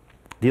peace.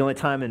 The only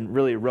time in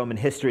really Roman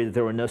history that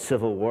there were no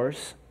civil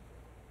wars.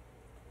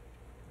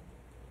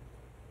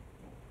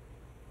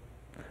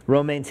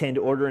 Rome maintained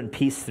order and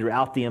peace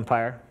throughout the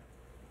empire.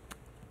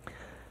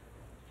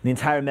 The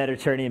entire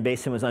Mediterranean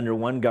basin was under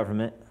one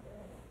government.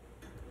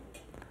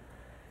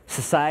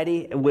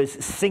 Society was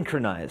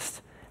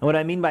synchronized. And what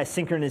I mean by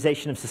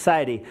synchronization of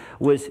society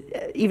was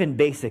even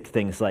basic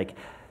things like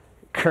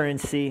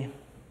currency,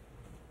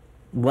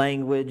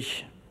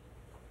 language,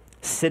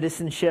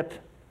 citizenship,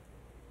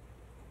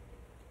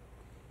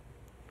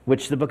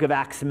 which the book of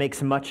Acts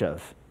makes much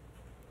of.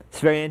 It's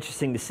very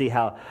interesting to see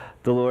how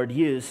the Lord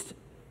used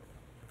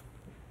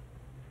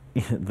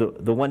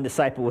the one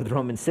disciple with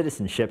Roman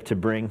citizenship to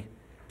bring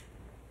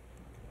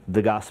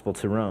the gospel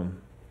to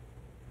Rome.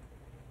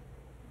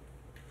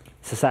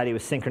 Society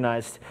was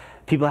synchronized.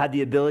 People had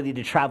the ability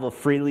to travel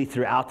freely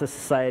throughout the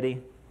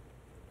society.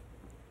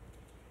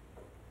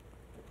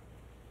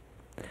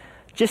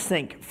 Just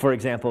think, for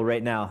example,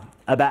 right now,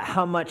 about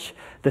how much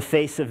the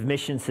face of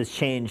missions has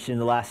changed in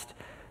the last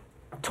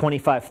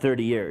 25,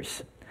 30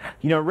 years.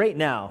 Right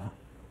now,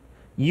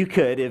 you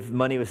could, if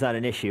money was not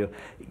an issue,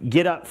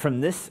 get up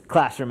from this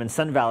classroom in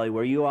Sun Valley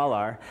where you all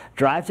are,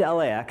 drive to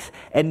LAX,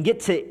 and get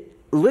to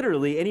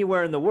literally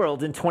anywhere in the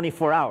world in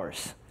 24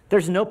 hours.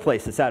 There's no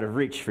place that's out of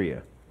reach for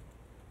you.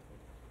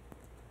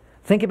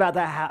 Think about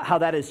that, how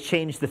that has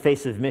changed the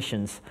face of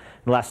missions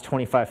in the last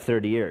 25,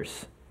 30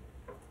 years.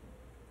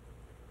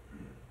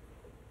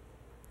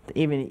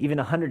 Even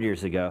 100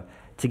 years ago,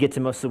 to get to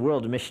most of the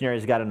world,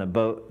 missionaries got on a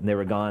boat and they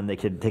were gone. They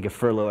could take a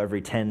furlough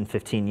every 10,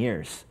 15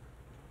 years.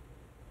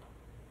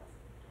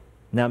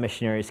 Now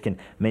missionaries can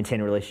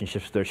maintain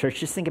relationships with their church.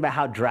 Just think about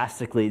how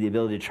drastically the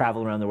ability to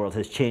travel around the world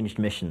has changed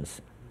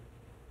missions.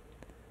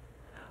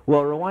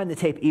 Well, rewind the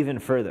tape even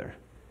further.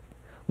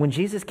 When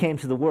Jesus came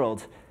to the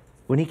world,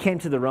 when he came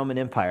to the Roman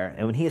Empire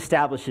and when he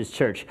established his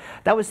church,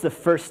 that was the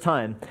first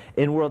time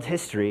in world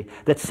history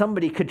that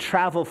somebody could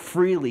travel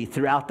freely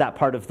throughout that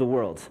part of the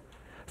world.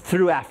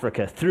 Through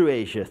Africa, through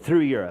Asia, through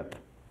Europe.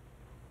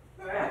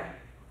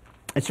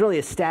 It's really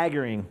a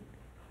staggering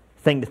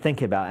thing to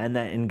think about, and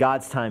that in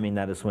God's timing,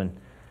 that is when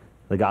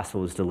the gospel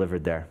was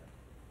delivered there.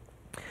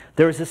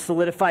 There was a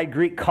solidified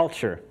Greek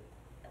culture.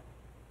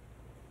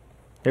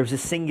 There was a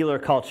singular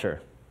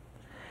culture.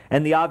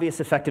 And the obvious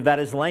effect of that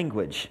is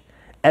language.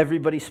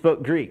 Everybody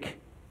spoke Greek.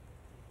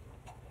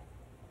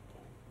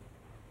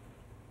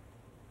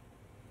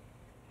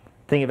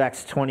 Think of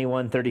Acts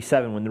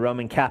 21:37, when the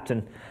Roman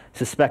captain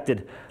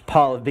suspected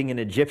Paul of being an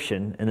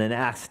Egyptian and then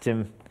asked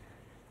him,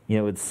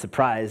 with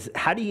surprise,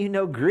 "How do you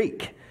know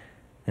Greek?"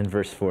 in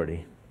verse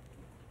 40.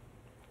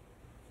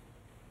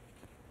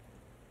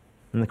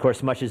 And of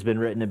course, much has been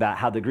written about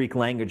how the Greek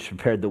language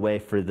prepared the way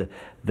for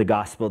the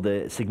gospel,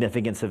 the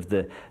significance of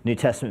the New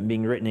Testament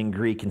being written in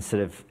Greek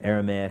instead of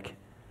Aramaic.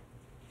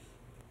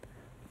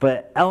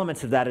 But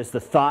elements of that is the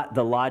thought,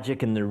 the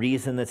logic, and the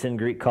reason that's in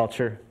Greek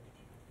culture.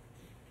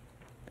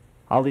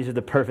 All these are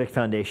the perfect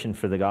foundation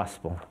for the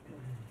gospel.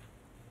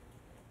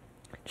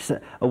 Just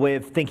a way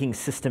of thinking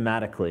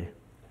systematically.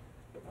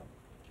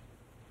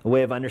 A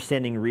way of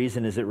understanding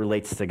reason as it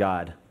relates to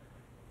God.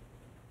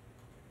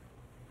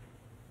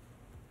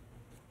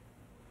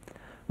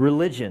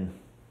 Religion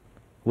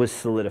was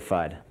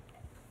solidified,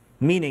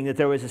 meaning that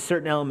there was a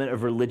certain element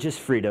of religious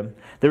freedom.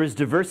 There was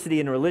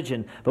diversity in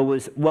religion, but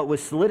what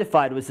was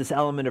solidified was this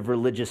element of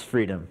religious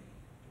freedom.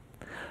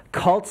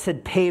 Cults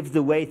had paved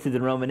the way through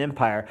the Roman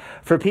Empire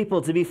for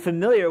people to be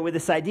familiar with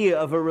this idea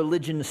of a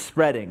religion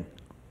spreading.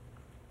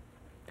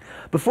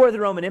 Before the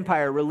Roman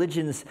Empire,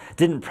 religions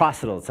didn't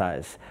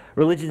proselytize.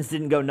 Religions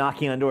didn't go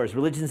knocking on doors.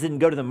 Religions didn't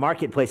go to the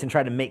marketplace and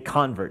try to make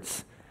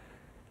converts.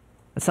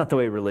 That's not the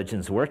way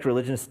religions worked.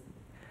 Religions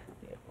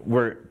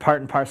were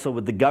part and parcel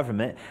with the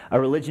government. A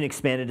religion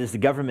expanded as the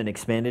government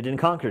expanded and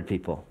conquered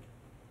people.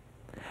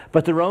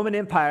 But the Roman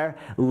Empire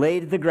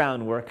laid the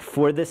groundwork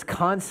for this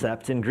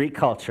concept in Greek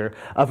culture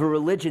of a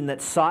religion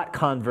that sought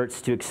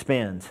converts to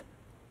expand.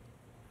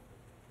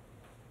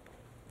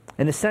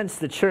 In a sense,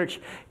 the church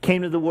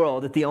came to the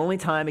world at the only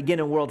time, again,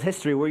 in world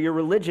history where your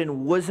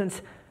religion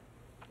wasn't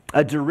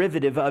a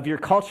derivative of your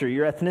culture,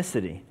 your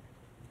ethnicity.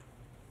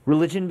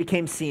 Religion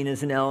became seen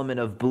as an element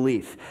of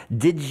belief.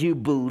 Did you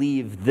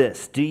believe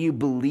this? Do you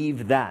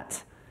believe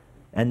that?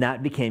 And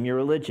that became your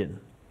religion.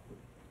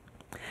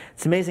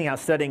 It's amazing how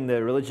studying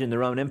the religion in the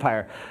Roman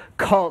Empire,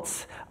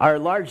 cults are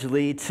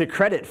largely to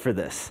credit for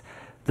this.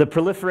 The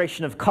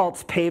proliferation of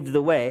cults paved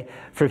the way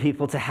for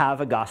people to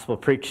have a gospel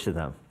preached to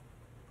them.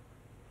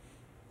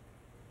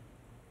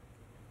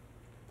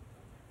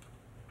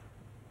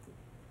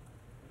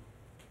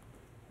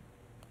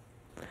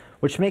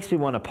 Which makes me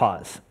want to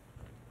pause.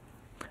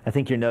 I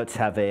think your notes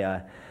have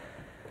a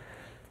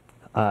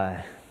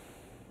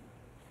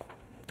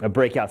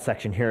breakout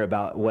section here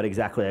about what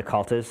exactly a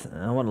cult is.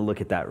 I want to look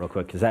at that real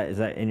quick. Is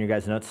that in your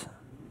guys' notes?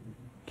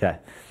 Okay.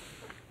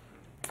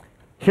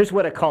 Here's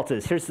what a cult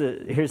is. Here's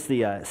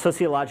the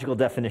sociological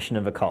definition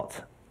of a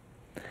cult.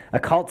 A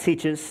cult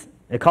has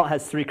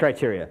three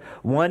criteria.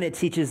 One, it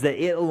teaches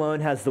that it alone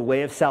has the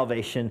way of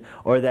salvation,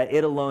 or that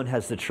it alone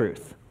has the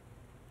truth.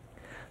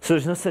 So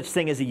there's no such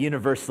thing as a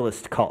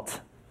universalist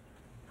cult.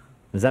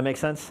 Does that make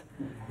sense?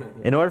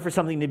 In order for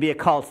something to be a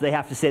cult, they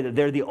have to say that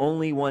they're the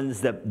only ones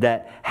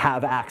that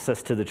have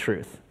access to the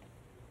truth.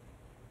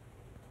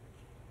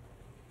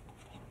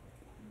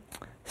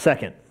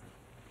 Second,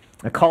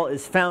 a cult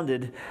is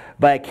founded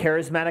by a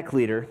charismatic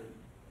leader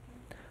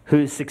who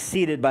is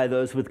succeeded by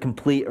those with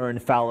complete or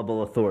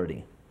infallible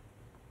authority.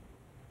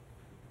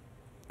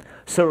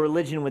 So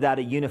religion without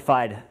a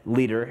unified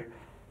leader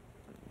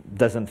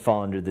doesn't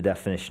fall under the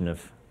definition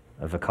of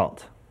a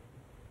cult.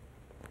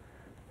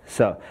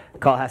 So, a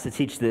cult has to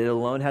teach that it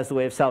alone has the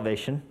way of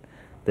salvation,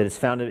 that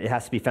it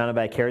has to be founded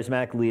by a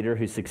charismatic leader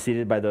who's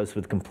succeeded by those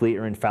with complete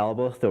or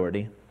infallible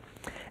authority.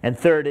 And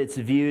third, it's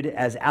viewed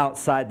as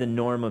outside the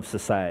norm of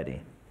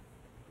society.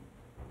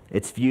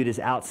 It's viewed as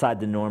outside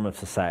the norm of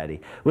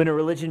society. When a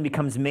religion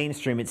becomes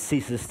mainstream, it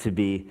ceases to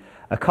be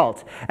a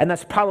cult. And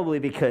that's probably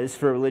because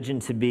for a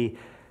religion to be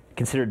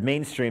considered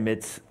mainstream,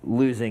 it's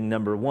losing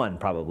number one,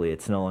 probably.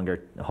 It's no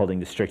longer holding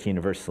to strict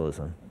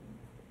universalism.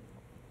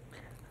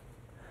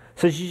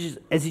 So as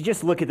you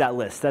just look at that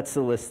list, that's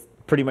the list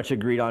pretty much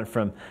agreed on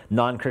from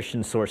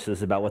non-Christian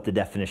sources about what the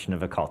definition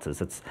of a cult is.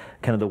 That's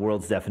kind of the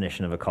world's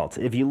definition of a cult.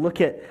 If you look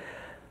at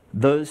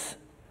those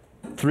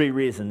three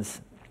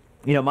reasons,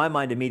 my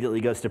mind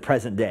immediately goes to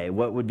present day.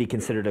 What would be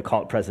considered a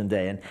cult present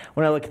day? And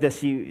when I look at this,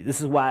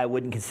 this is why I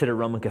wouldn't consider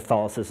Roman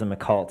Catholicism a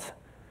cult.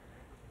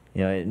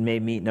 It may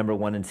meet number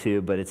 1 and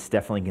 2, but it's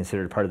definitely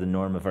considered part of the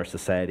norm of our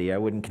society. I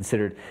wouldn't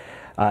consider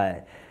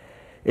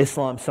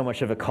Islam so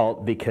much of a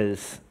cult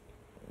because,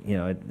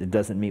 it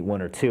doesn't meet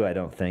 1 or 2, I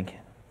don't think,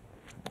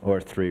 or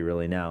 3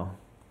 really now.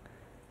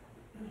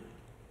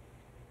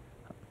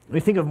 We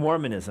think of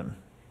Mormonism.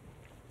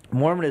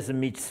 Mormonism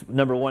meets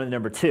number 1 and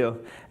number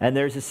 2, and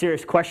there's a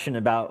serious question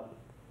about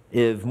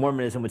if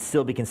Mormonism would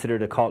still be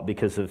considered a cult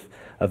because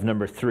of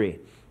number 3.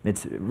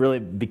 It's really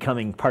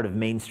becoming part of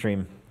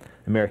mainstream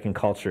American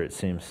culture, it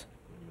seems.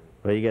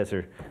 But you guys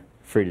are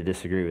free to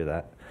disagree with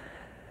that.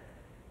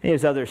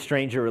 There's other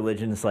stranger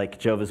religions like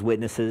Jehovah's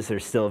Witnesses. They're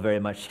still very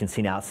much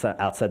seen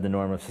outside the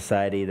norm of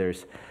society.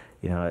 There's,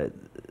 in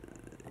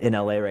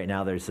LA right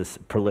now, there's this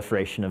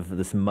proliferation of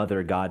this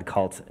mother God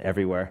cult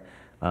everywhere.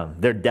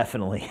 They're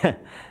definitely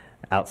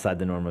outside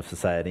the norm of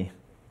society.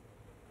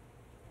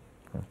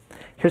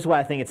 Here's why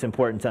I think it's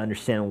important to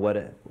understand what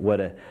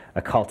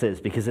a cult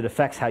is, because it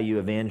affects how you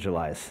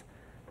evangelize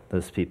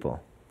those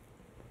people.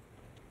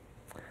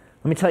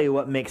 Let me tell you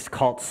what makes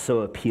cults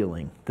so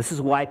appealing. This is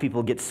why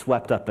people get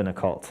swept up in a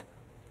cult.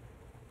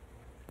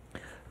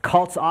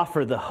 Cults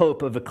offer the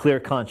hope of a clear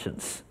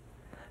conscience.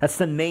 That's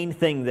the main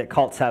thing that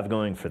cults have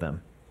going for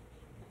them.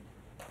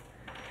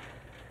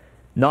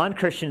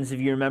 Non-Christians, if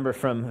you remember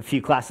from a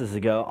few classes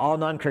ago, all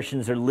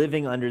non-Christians are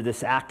living under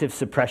this active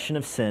suppression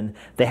of sin.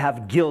 They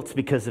have guilt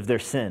because of their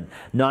sin.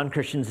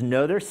 Non-Christians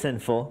know they're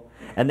sinful,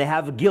 and they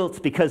have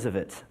guilt because of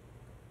it.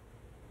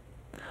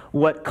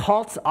 What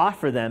cults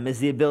offer them is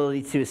the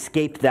ability to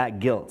escape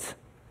that guilt,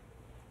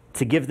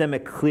 to give them a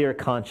clear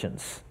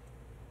conscience.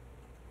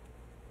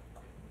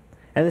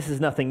 And this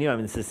is nothing new.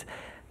 This is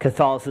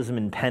Catholicism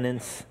and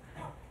penance.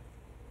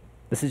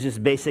 This is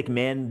just basic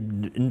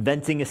man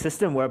inventing a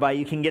system whereby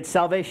you can get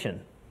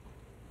salvation.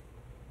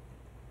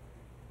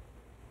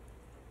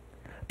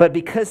 But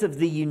because of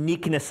the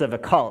uniqueness of a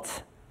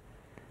cult,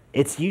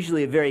 it's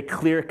usually a very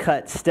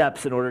clear-cut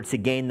steps in order to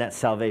gain that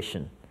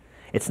salvation.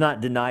 It's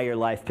not deny your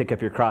life, pick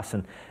up your cross,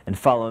 and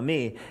follow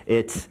me.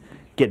 It's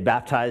get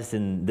baptized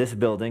in this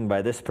building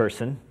by this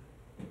person,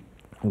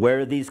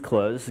 wear these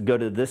clothes, go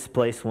to this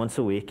place once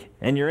a week,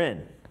 and you're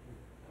in.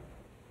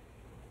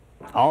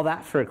 All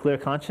that for a clear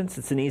conscience,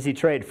 it's an easy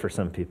trade for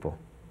some people.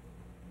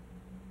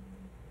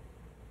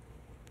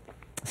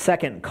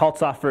 Second,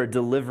 cults offer a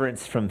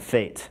deliverance from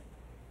fate.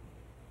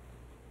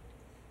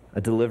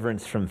 A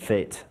deliverance from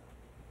fate.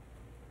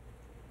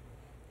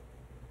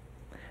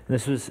 And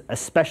this was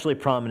especially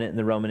prominent in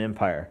the Roman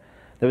Empire.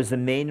 That was the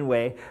main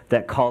way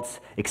that cults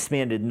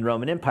expanded in the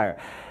Roman Empire.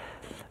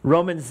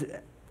 Romans,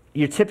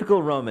 your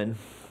typical Roman,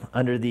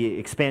 under the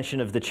expansion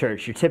of the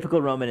church, your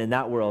typical Roman in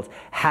that world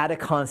had a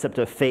concept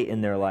of fate in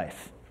their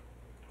life.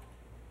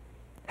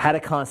 Had a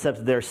concept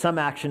that there are some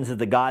actions that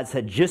the gods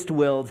had just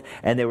willed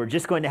and they were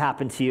just going to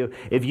happen to you.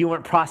 If you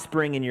weren't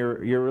prospering in your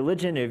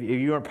religion, if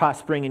you weren't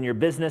prospering in your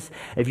business,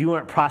 if you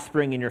weren't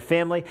prospering in your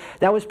family,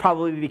 that was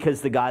probably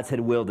because the gods had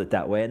willed it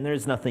that way and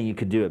there's nothing you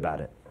could do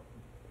about it.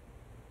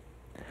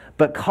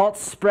 But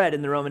cults spread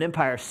in the Roman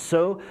Empire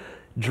so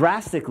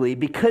drastically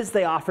because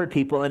they offered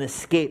people an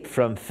escape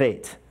from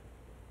fate.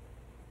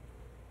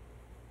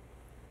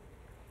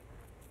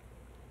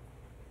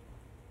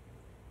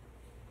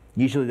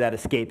 Usually that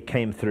escape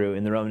came through,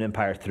 in the Roman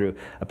Empire, through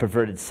a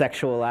perverted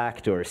sexual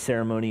act or a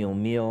ceremonial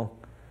meal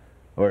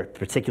or a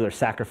particular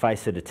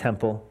sacrifice at a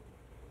temple.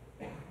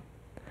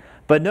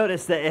 But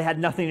notice that it had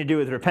nothing to do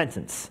with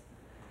repentance.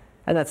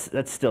 And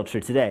that's still true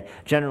today.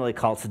 Generally,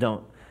 cults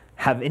don't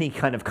have any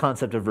kind of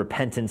concept of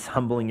repentance,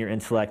 humbling your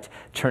intellect,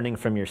 turning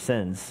from your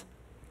sins,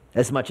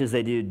 as much as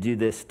they do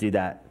this, do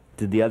that,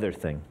 do the other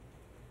thing.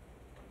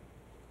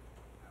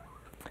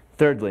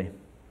 Thirdly,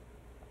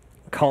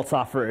 cults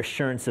offer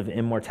assurance of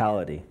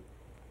immortality.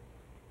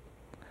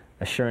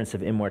 Assurance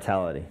of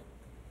immortality.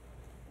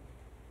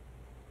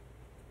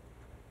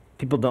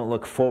 People don't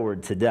look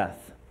forward to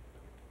death.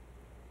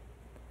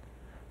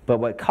 But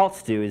what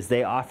cults do is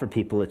they offer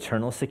people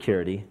eternal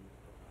security.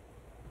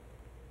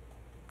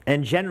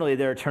 And generally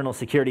their eternal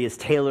security is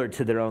tailored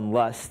to their own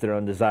lusts, their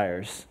own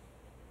desires.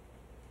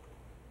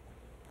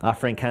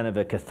 Offering kind of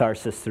a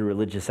catharsis through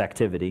religious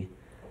activity.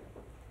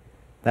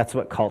 That's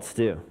what cults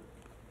do.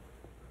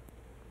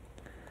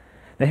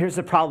 Now here's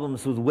the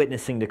problems with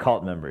witnessing to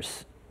cult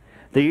members.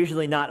 They're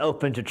usually not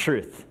open to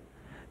truth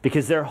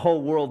because their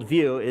whole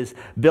worldview is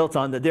built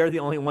on that they're the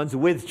only ones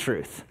with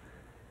truth.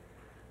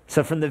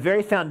 So from the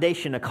very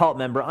foundation, a cult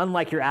member,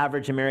 unlike your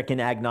average American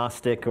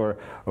agnostic or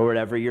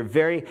whatever,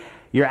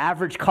 your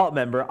average cult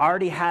member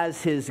already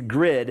has his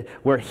grid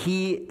where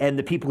he and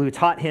the people who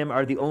taught him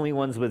are the only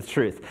ones with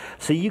truth.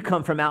 So you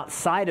come from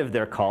outside of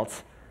their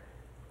cult.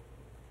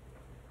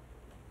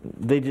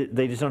 They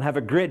just don't have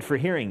a grid for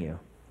hearing you.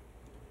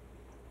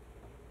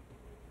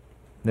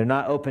 They're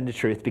not open to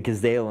truth because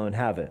they alone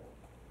have it.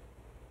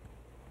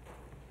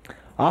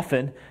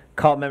 Often,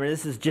 cult members,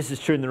 this is just as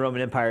true in the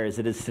Roman Empire as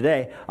it is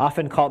today,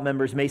 often cult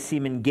members may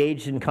seem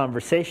engaged in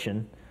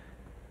conversation,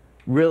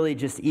 really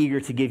just eager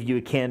to give you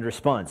a canned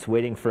response,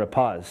 waiting for a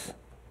pause.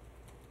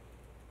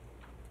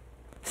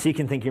 So you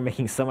can think you're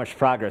making so much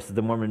progress with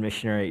the Mormon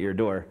missionary at your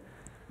door.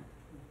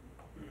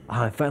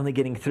 Oh, I'm finally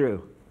getting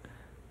through.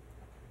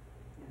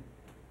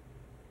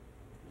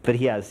 But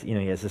he has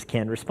this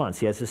canned response.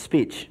 He has his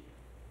speech.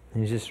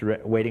 He's just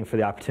waiting for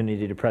the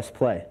opportunity to press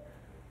play.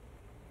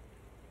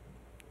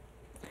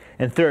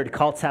 And third,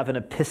 cults have an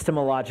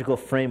epistemological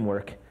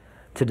framework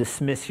to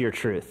dismiss your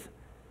truth.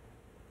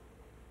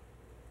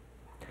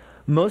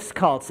 Most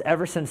cults,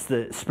 ever since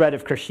the spread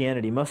of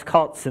Christianity, most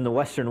cults in the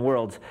Western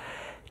world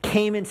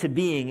came into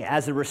being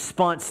as a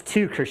response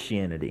to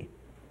Christianity.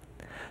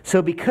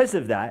 So because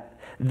of that,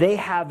 they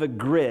have a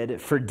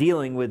grid for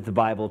dealing with the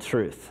Bible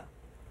truth.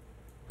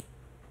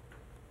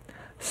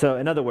 So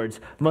in other words,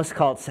 most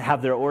cults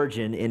have their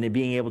origin in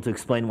being able to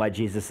explain why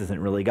Jesus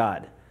isn't really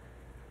God.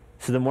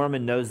 So the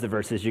Mormon knows the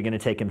verses you're going to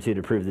take him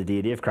to prove the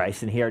deity of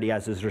Christ, and he already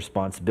has his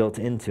response built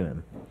into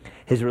him.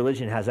 His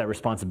religion has that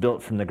response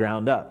built from the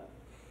ground up.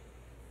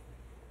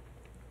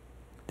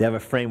 They have a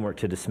framework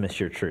to dismiss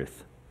your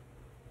truth.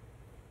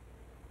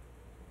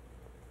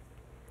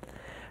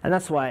 And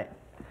that's why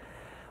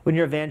when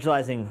you're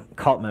evangelizing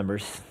cult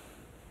members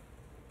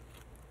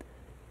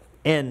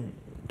and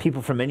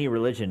people from any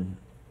religion,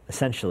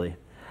 essentially,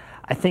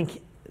 I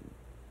think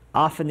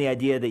often the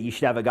idea that you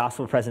should have a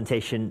gospel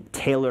presentation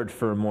tailored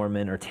for a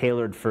Mormon or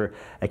tailored for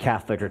a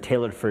Catholic or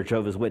tailored for a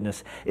Jehovah's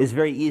Witness is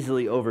very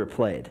easily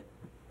overplayed.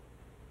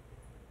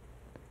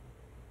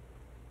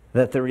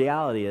 That the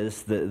reality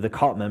is the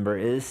cult member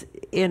is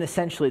in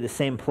essentially the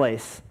same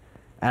place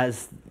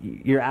as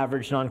your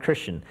average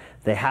non-Christian.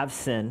 They have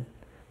sin.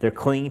 They're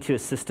clinging to a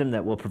system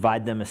that will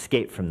provide them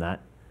escape from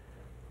that.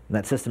 And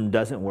that system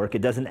doesn't work.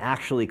 It doesn't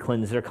actually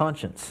cleanse their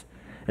conscience.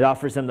 It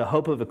offers them the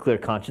hope of a clear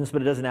conscience,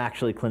 but it doesn't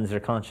actually cleanse their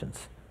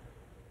conscience.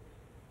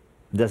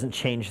 It doesn't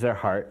change their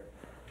heart.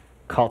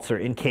 Cults are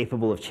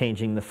incapable of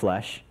changing the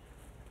flesh.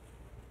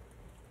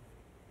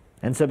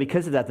 And so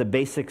because of that, the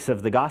basics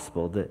of the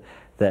gospel,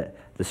 that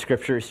the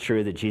scripture is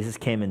true, that Jesus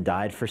came and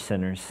died for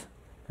sinners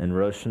and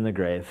rose from the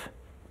grave,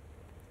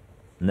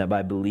 and that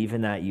by belief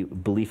in that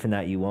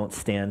you won't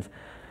stand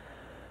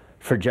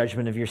for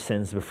judgment of your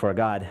sins before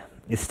God,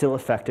 is still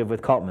effective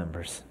with cult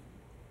members.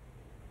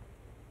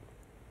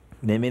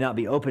 They may not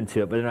be open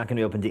to it, but they're not going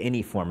to be open to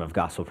any form of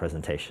gospel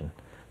presentation.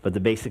 But the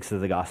basics of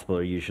the gospel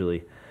are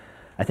usually,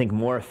 I think,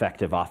 more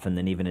effective often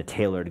than even a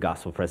tailored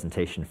gospel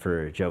presentation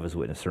for a Jehovah's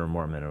Witness or a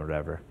Mormon or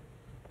whatever.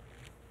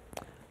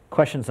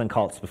 Questions on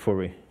cults before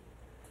we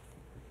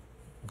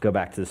go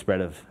back to the spread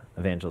of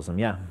evangelism?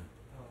 Yeah? So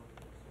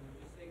would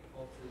you say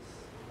cult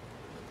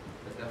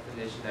is a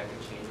definition that can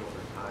change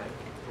over time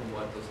from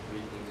what those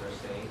three things are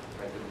saying,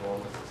 like the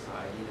normal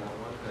society, that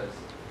one? Because,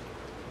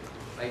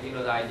 like,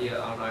 the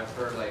idea, I don't know, I've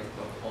heard, like,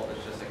 the cult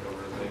is just like a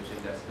religion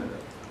that's kind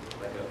of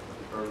like an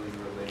early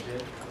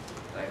religion.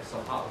 Like, so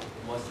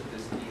what's the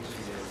distinction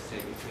is, say,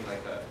 between,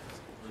 like, a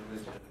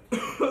religion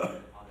and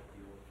how to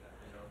deal with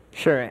that,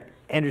 Sure.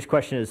 Andrew's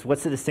question is,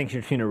 what's the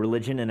distinction between a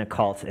religion and a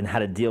cult and how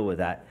to deal with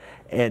that?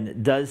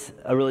 And does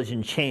a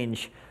religion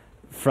change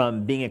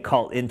from being a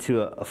cult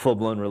into a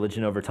full-blown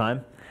religion over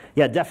time?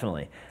 Yeah,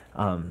 definitely.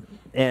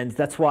 And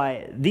that's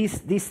why these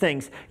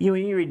things,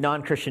 when you read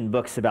non-Christian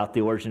books about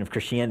the origin of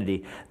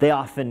Christianity, they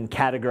often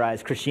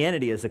categorize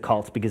Christianity as a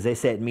cult because they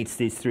say it meets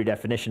these three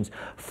definitions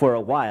for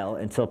a while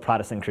until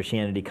Protestant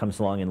Christianity comes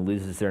along and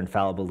loses their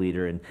infallible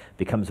leader and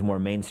becomes more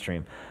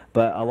mainstream.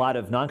 But a lot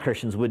of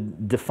non-Christians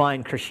would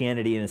define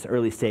Christianity in its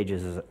early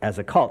stages as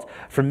a cult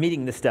from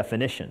meeting this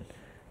definition.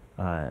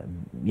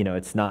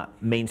 It's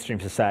not mainstream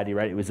society,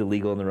 right? It was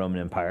illegal in the Roman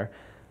Empire,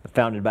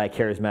 founded by a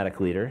charismatic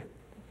leader.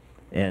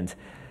 And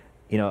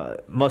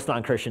most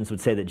non-Christians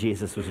would say that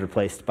Jesus was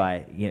replaced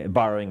by,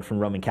 borrowing from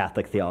Roman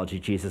Catholic theology,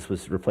 Jesus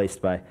was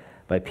replaced by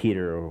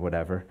Peter or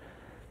whatever.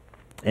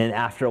 And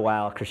after a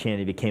while,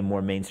 Christianity became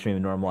more mainstream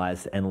and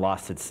normalized and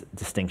lost its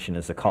distinction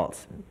as a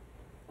cult.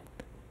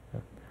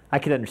 I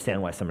could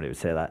understand why somebody would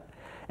say that.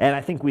 And I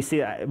think we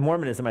see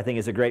Mormonism, I think,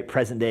 is a great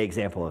present-day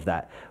example of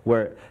that,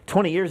 where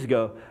 20 years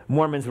ago,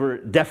 Mormons were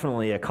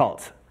definitely a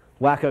cult.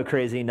 Wacko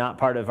crazy, not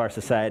part of our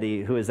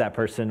society. Who is that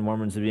person?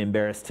 Mormons would be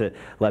embarrassed to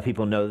let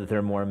people know that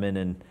they're Mormon.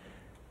 And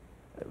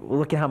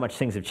look at how much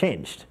things have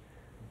changed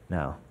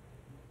now.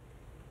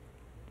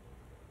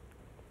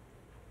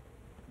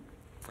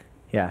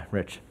 Yeah,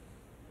 Rich.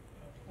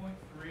 Point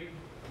 3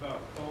 about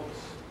cults.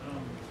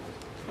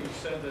 You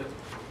said that,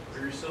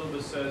 or your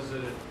syllabus says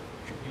that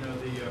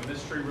the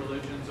mystery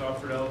religions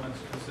offered elements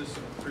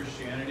consistent with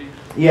Christianity,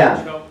 Yeah.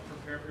 which help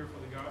prepare people for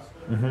the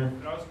gospel. Mm-hmm.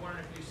 But I was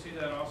wondering if you see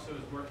that also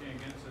as working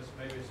against us,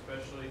 maybe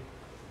especially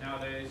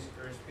nowadays,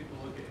 or as people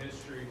look at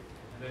history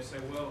and they say,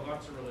 well,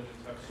 lots of religions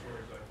have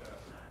stories like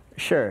that.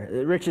 Sure.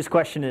 Rich's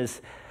question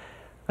is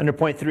under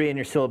point 3 in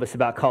your syllabus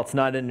about cults,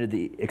 not under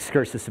the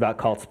excursus about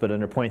cults, but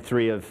under point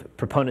 3 of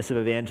proponents of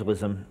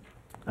evangelism,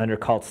 under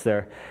cults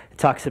there. It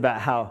talks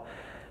about how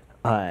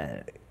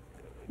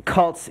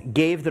cults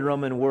gave the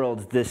Roman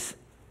world this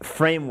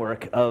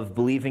framework of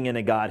believing in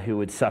a God who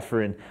would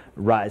suffer and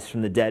rise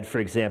from the dead, for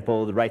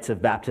example, the rites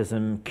of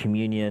baptism,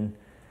 communion,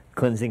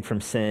 cleansing from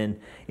sin,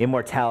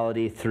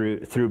 immortality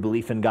through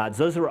belief in gods.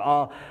 Those were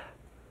all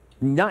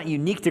not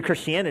unique to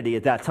Christianity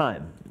at that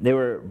time. They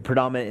were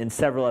predominant in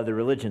several other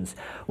religions.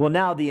 Well,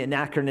 now the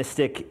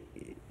anachronistic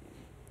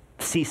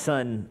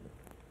CSUN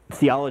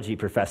theology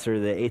professor,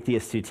 the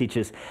atheist who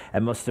teaches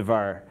at most of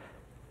our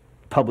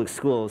public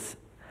schools,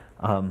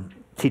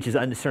 teaches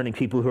undiscerning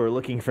people who are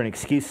looking for an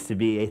excuse to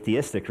be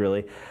atheistic,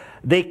 really.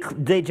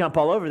 They jump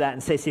all over that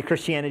and say, see,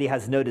 Christianity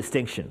has no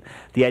distinction.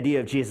 The idea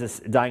of Jesus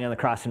dying on the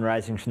cross and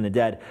rising from the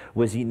dead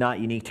was not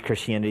unique to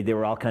Christianity. There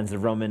were all kinds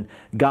of Roman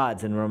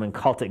gods and Roman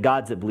cultic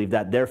gods that believed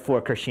that.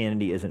 Therefore,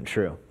 Christianity isn't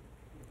true.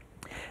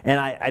 And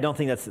I don't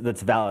think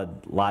that's valid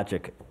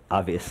logic,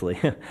 obviously.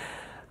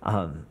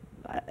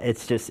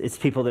 It's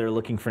people that are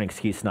looking for an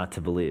excuse not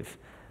to believe.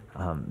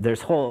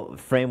 There's whole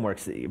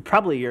frameworks.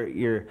 Probably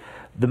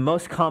the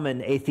most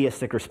common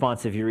atheistic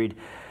response, if you read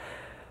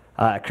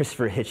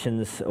Christopher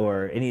Hitchens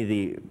or any of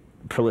the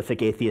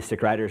prolific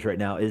atheistic writers right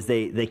now, is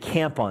they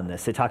camp on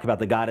this. They talk about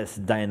the goddess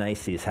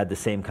Dionysus had the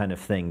same kind of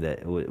thing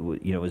that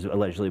was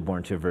allegedly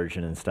born to a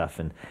virgin and stuff,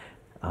 and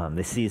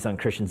they seize on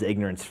Christians'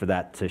 ignorance for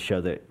that to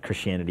show that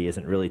Christianity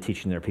isn't really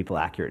teaching their people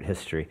accurate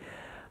history.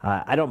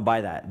 I don't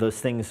buy that. Those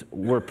things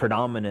were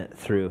predominant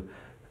through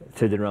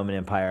the Roman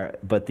Empire,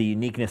 but the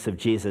uniqueness of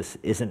Jesus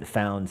isn't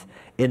found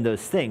in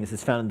those things.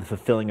 It's found in the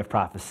fulfilling of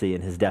prophecy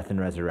and his death and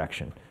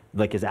resurrection,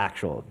 like his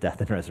actual death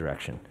and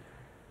resurrection.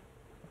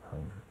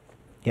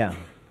 Yeah.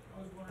 I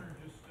was wondering,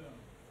 just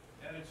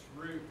at its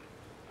root,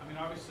 I mean,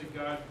 obviously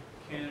God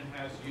can and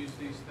has used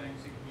these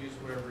things. He can use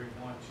wherever he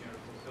wants, to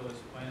fulfill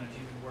his plan and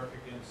even work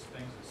against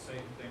things that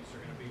Satan thinks are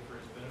going to be for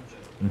his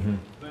benefit. Mm-hmm.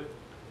 But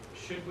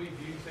should we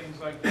view things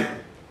like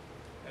that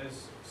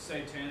as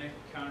satanic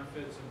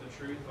counterfeits of the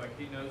truth? Like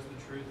he knows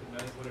the truth and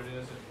knows what it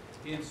is, and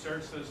he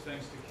inserts those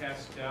things to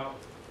cast doubt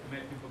and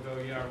make people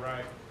go, yeah,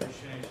 right,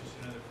 Christianity is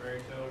just another fairy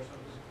tale or something?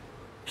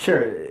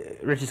 Sure.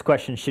 Rich's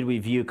question, should we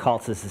view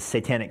cults as a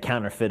satanic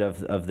counterfeit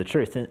of the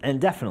truth?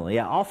 And definitely,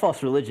 yeah, all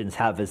false religions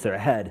have as their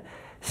head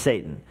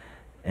Satan.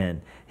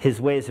 And his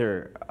ways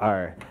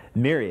are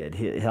myriad.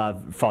 He'll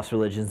have false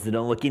religions that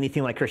don't look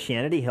anything like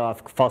Christianity. He'll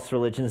have false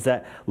religions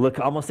that look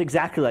almost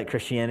exactly like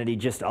Christianity,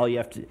 just all you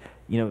have to,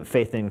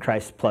 faith in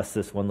Christ plus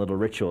this one little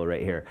ritual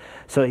right here.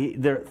 So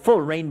the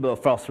full rainbow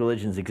of false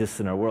religions exists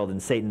in our world,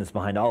 and Satan is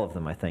behind all of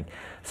them, I think.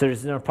 So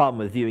there's no problem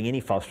with viewing any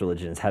false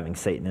religion as having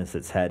Satan as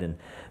its head and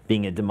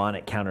being a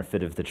demonic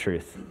counterfeit of the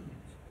truth.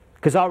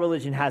 Because all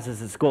religion has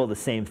as its goal the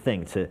same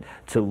thing,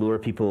 to lure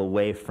people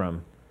away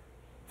from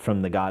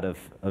the God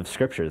of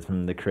Scripture,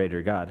 from the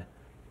Creator God.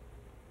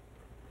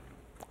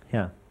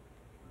 Yeah.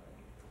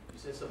 You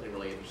said something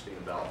really interesting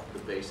about the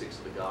basics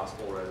of the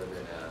gospel rather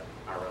than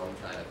our own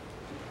kind of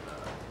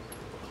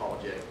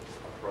apologetic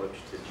approach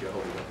to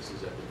Jehovah's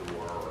Witnesses at the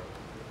door or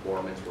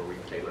Mormons, where we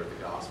tailor the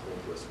gospel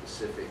to a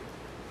specific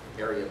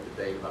area of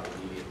debate about the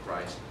deity of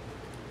Christ.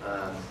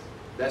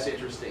 That's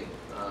interesting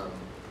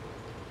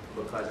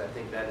because I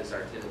think that is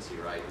our tendency,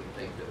 right? We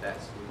think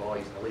we've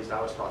always, at least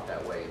I was taught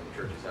that way in the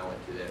churches I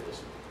went to, that it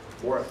was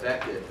more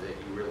effective that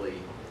you really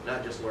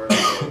not just learn the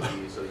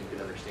theology so you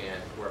can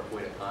understand where a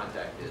point of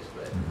contact is,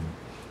 but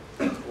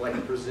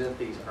like present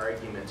these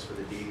arguments for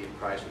the deity of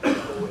Christ with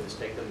people, just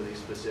take them to these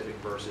specific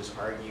verses,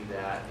 argue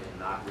that, and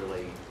not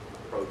really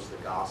approach the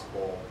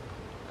gospel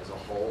as a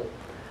whole.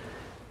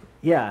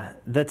 Yeah,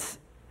 that's,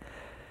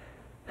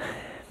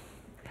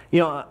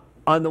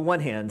 on the one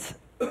hand,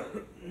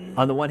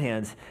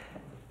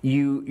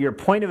 your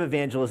point of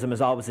evangelism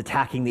is always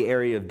attacking the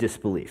area of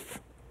disbelief.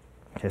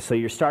 Okay, so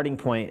your starting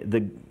point,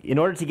 in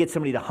order to get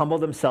somebody to humble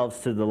themselves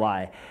to the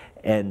lie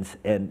and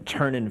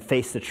turn and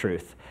face the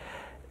truth,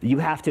 you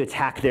have to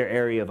attack their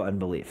area of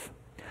unbelief.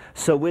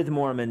 So with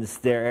Mormons,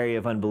 their area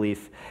of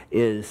unbelief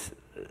is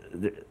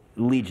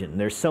legion.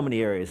 There's so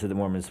many areas that the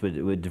Mormons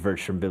would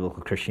diverge from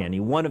biblical Christianity.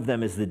 One of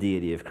them is the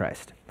deity of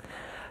Christ.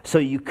 So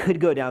you could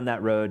go down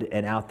that road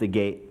and out the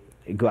gate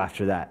go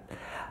after that.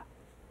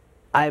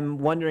 I'm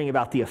wondering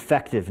about the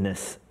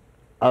effectiveness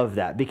of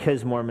that,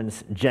 because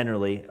Mormons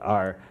generally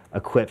are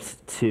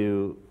equipped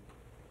to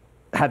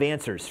have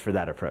answers for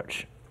that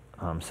approach.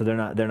 So they're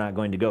not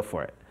going to go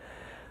for it.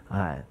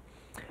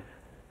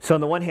 So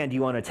on the one hand,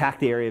 you want to attack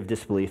the area of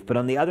disbelief, but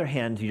on the other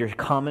hand, your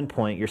common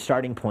point, your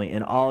starting point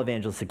in all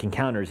evangelistic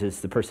encounters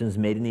is the person is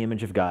made in the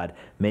image of God,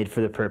 made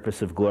for the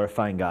purpose of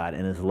glorifying God,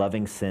 and is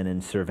loving sin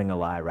and serving a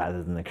lie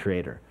rather than the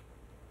Creator.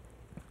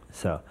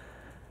 So,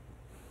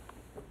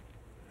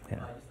 yeah. I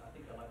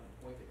think I like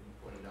the point that you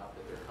pointed out,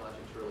 that their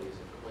conscience really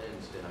isn't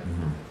cleansed, and I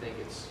think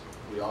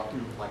we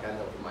often, like I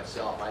know for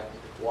myself, I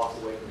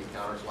walked away from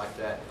encounters like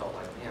that and felt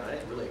like, man, I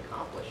didn't really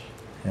accomplish.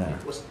 Yeah.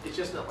 It's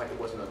just not like it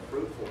wasn't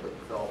unfruitful, but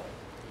you felt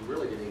you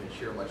really didn't even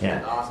share much Yeah.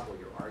 of the gospel.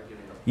 You're arguing.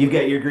 You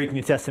get your Greek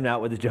New Testament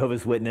out with a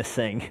Jehovah's Witness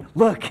saying,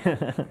 look,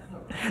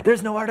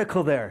 there's no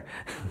article there.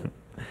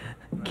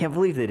 Can't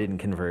believe they didn't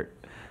convert.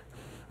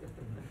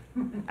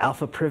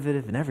 Alpha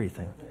privative and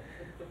everything.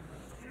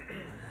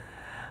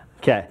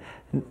 Okay.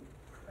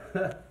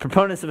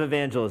 proponents of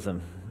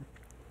evangelism.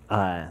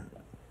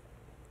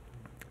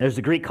 There's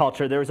the Greek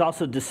culture. There was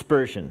also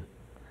dispersion.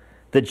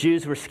 The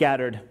Jews were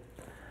scattered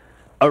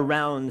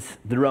around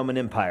the Roman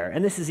Empire.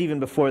 And this is even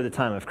before the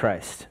time of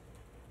Christ.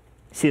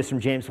 See this from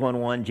James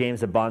 1:1.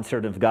 James, a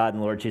bondservant of God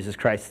and Lord Jesus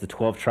Christ, the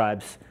 12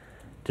 tribes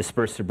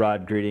dispersed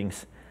abroad,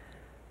 greetings.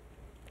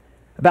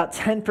 About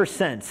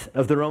 10%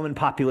 of the Roman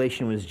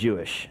population was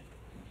Jewish.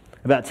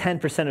 About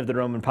 10% of the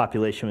Roman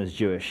population was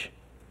Jewish.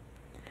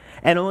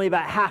 And only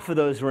about half of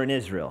those were in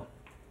Israel.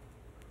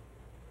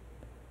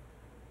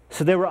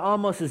 So there were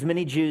almost as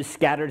many Jews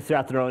scattered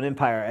throughout the Roman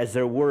Empire as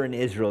there were in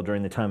Israel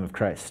during the time of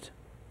Christ.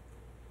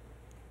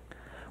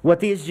 What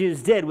these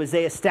Jews did was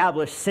they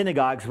established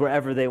synagogues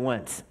wherever they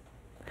went.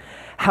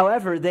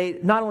 However, they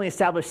not only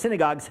established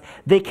synagogues,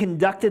 they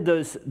conducted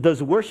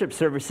those worship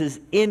services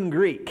in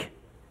Greek.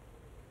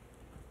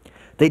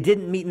 They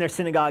didn't meet in their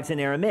synagogues in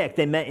Aramaic,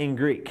 they met in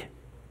Greek.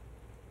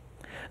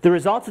 The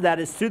result of that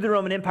is through the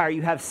Roman Empire,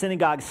 you have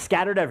synagogues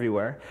scattered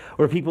everywhere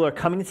where people are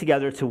coming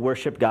together to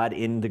worship God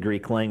in the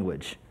Greek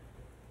language.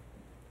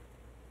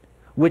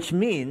 Which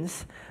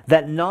means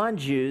that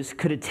non-Jews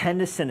could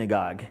attend a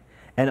synagogue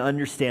and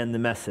understand the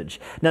message.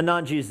 Now,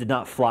 non-Jews did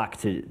not flock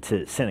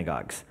to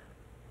synagogues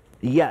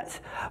yet.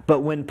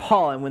 But when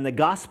Paul and when the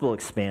gospel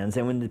expands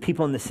and when the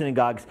people in the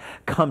synagogues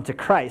come to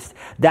Christ,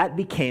 that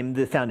became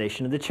the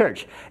foundation of the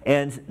church.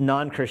 And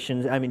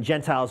non-Christians,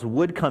 Gentiles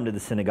would come to the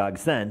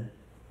synagogues then,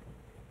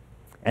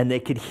 and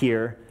they could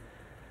hear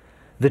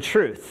the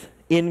truth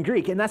in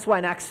Greek. And that's why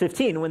in Acts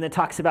 15, when it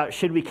talks about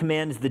should we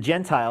command the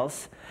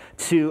Gentiles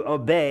to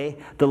obey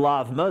the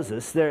law of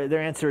Moses, their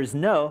answer is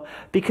no,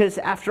 because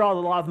after all,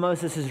 the law of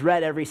Moses is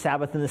read every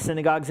Sabbath in the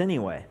synagogues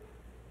anyway.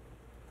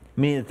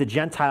 Meaning that the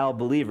Gentile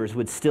believers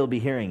would still be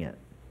hearing it.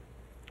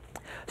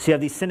 So you have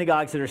these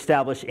synagogues that are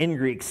established in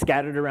Greek,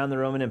 scattered around the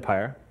Roman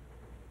Empire,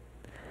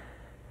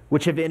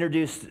 which have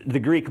introduced the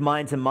Greek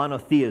mind to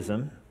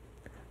monotheism.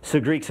 So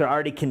Greeks are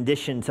already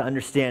conditioned to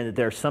understand that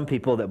there are some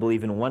people that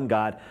believe in one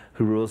God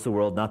who rules the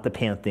world, not the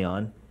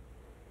pantheon.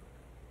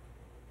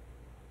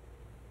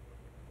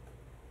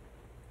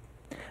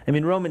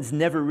 Romans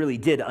never really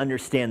did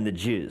understand the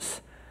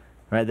Jews.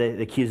 Right? They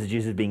accused the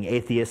Jews of being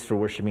atheists for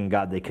worshiping a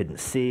God they couldn't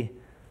see,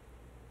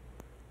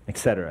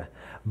 etc.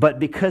 But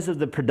because of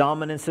the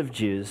predominance of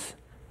Jews,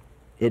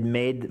 it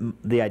made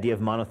the idea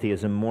of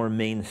monotheism more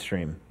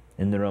mainstream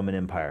in the Roman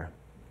Empire.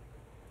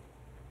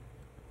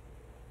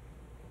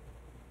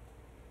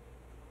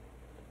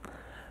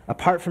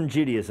 Apart from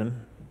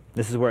Judaism,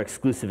 this is where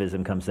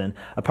exclusivism comes in.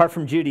 Apart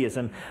from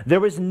Judaism,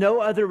 there was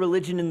no other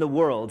religion in the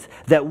world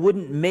that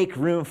wouldn't make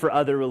room for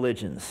other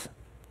religions.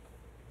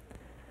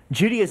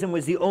 Judaism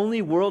was the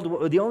only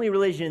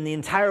religion in the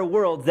entire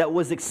world that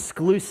was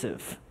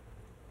exclusive.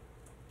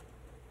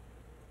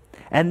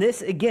 And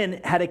this,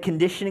 again, had a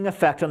conditioning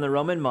effect on the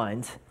Roman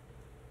mind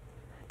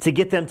to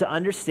get them to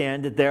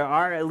understand that there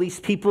are at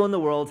least people in the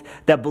world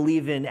that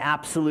believe in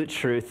absolute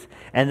truth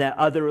and that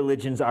other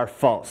religions are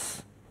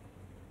false.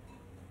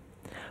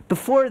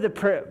 Before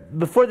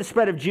the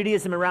spread of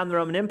Judaism around the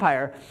Roman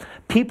Empire,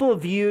 people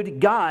viewed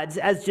gods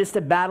as just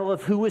a battle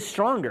of who was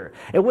stronger.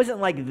 It wasn't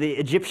like the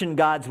Egyptian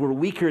gods were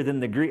weaker than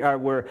the Greek, or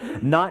were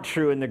not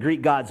true, and the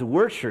Greek gods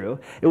were true.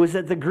 It was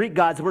that the Greek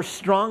gods were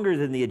stronger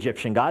than the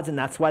Egyptian gods, and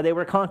that's why they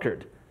were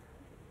conquered.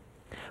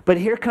 But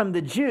here come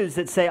the Jews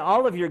that say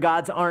all of your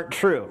gods aren't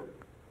true.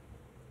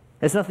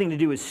 It has nothing to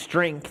do with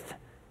strength.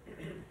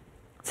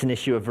 It's an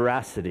issue of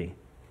veracity.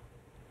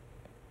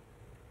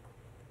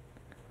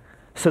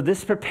 So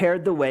this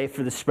prepared the way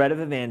for the spread of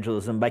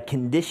evangelism by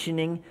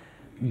conditioning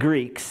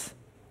Greeks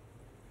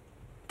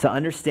to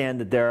understand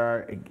that there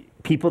are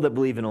people that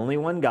believe in only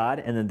one God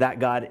and that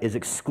God is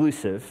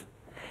exclusive,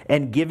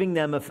 and giving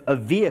them a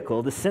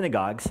vehicle, the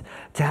synagogues,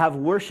 to have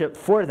worship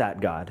for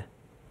that God.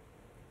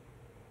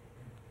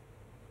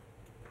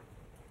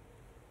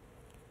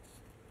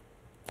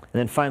 And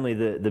then finally,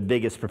 the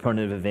biggest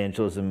proponent of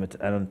evangelism,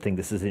 I don't think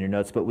this is in your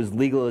notes, but was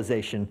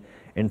legalization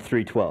in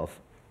 312.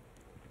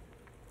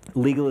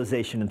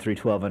 Legalization in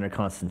 312 under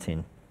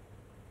Constantine,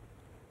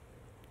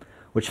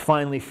 which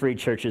finally freed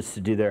churches to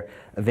do their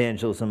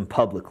evangelism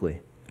publicly.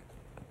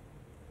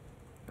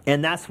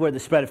 And that's where the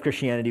spread of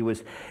Christianity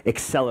was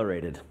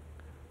accelerated.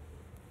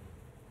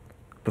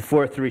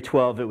 Before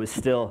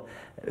 312,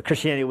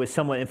 Christianity was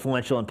somewhat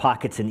influential in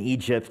pockets in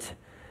Egypt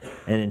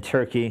and in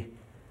Turkey,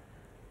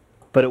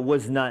 but it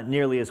was not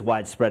nearly as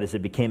widespread as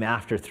it became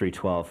after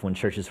 312, when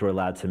churches were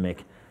allowed to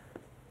make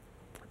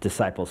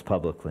disciples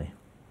publicly.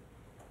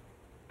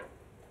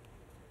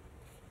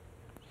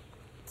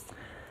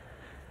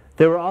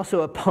 There were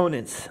also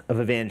opponents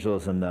of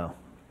evangelism, though.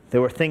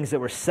 There were things that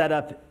were set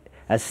up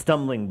as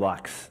stumbling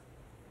blocks.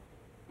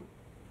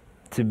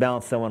 To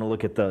balance, I want to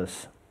look at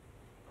those.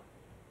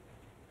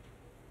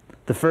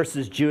 The first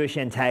is Jewish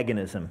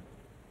antagonism.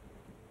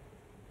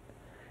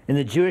 In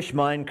the Jewish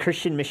mind,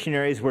 Christian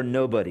missionaries were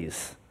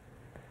nobodies.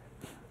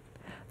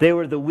 They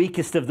were the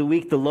weakest of the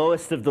weak, the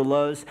lowest of the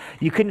lows.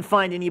 You couldn't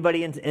find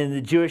anybody in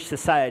the Jewish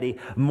society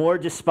more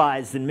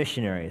despised than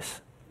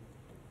missionaries.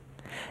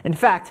 In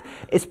fact,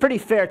 it's pretty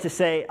fair to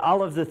say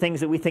all of the things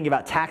that we think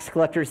about tax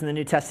collectors in the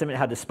New Testament,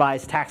 how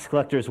despised tax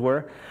collectors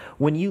were,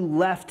 when you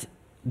left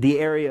the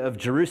area of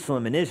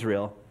Jerusalem and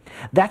Israel,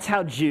 that's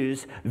how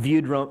Jews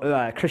viewed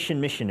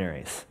Christian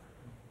missionaries.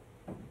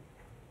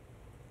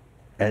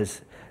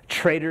 As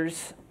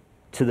traitors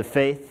to the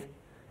faith,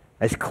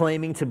 as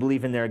claiming to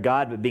believe in their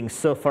God, but being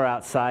so far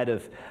outside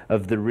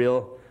of the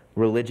real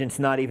religion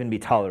to not even be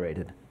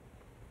tolerated.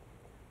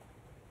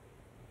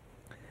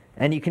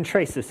 And you can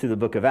trace this through the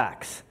book of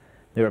Acts.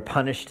 They were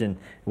punished and,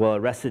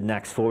 arrested in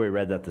Acts 4, we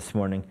read that this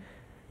morning.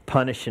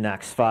 Punished in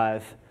Acts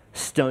 5,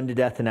 stoned to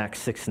death in Acts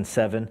 6 and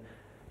 7,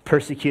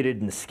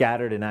 persecuted and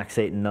scattered in Acts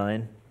 8 and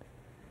 9.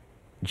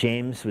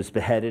 James was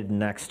beheaded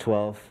in Acts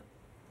 12.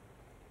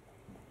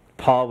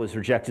 Paul was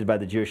rejected by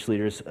the Jewish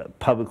leaders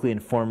publicly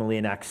and formally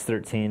in Acts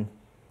 13.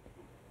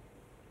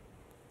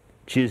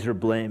 Jews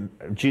blamed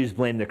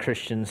the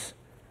Christians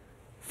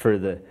for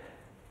the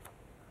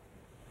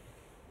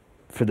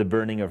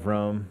burning of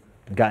Rome,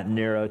 got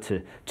Nero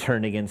to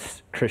turn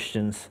against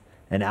Christians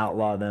and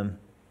outlaw them.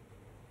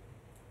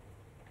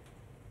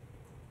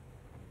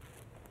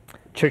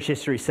 Church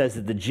history says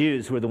that the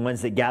Jews were the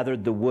ones that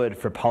gathered the wood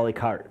for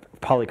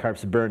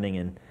Polycarp's burning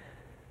in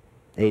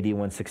AD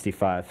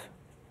 165.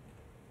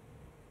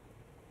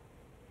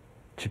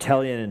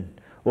 Tertullian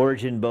and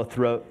Origen both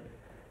wrote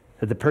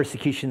that the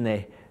persecution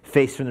they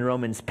faced from the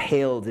Romans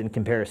paled in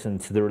comparison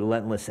to the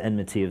relentless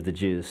enmity of the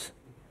Jews.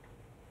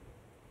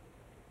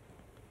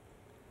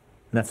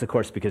 And that's, of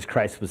course, because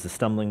Christ was the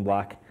stumbling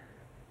block.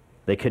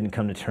 They couldn't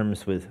come to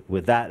terms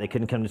with that. They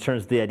couldn't come to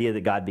terms with the idea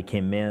that God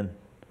became man.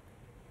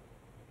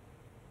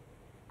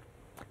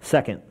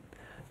 Second,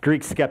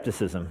 Greek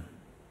skepticism.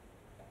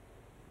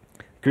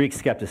 Greek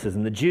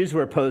skepticism. The Jews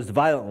were opposed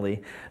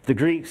violently. The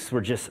Greeks were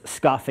just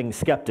scoffing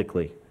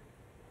skeptically.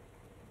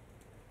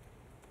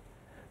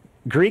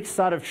 Greeks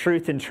thought of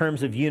truth in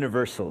terms of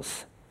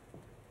universals.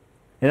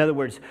 In other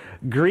words,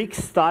 Greeks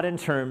thought in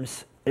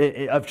terms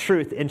of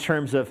truth in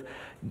terms of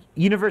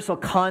universal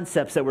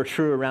concepts that were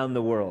true around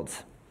the world.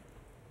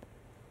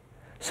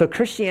 So for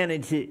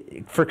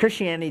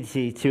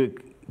Christianity to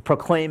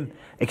proclaim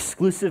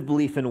exclusive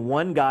belief in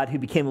one God who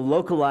became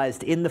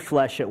localized in the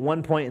flesh at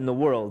one point in the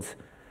world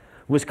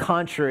was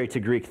contrary to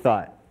Greek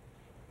thought.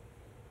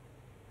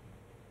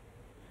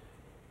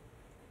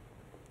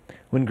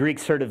 When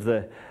Greeks heard of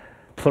the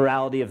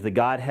plurality of the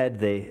Godhead,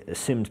 they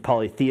assumed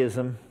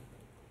polytheism.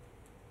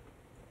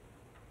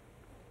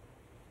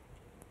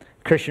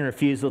 Christian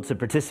refusal to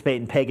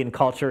participate in pagan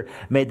culture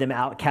made them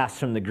outcasts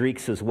from the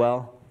Greeks as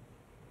well.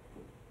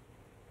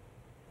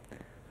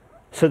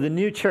 So the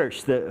new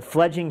church, the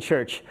fledgling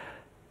church,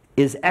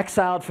 is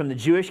exiled from the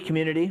Jewish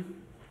community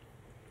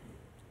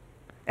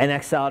and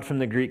exiled from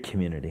the Greek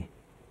community.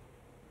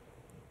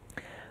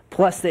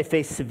 Plus, they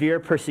face severe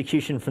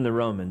persecution from the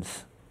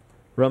Romans.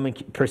 Roman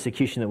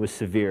persecution that was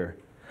severe.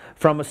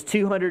 For almost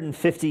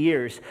 250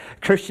 years,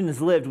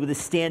 Christians lived with a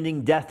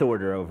standing death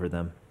order over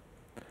them.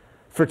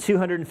 For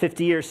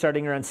 250 years,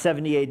 starting around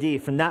 70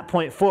 AD, from that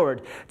point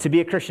forward, to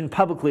be a Christian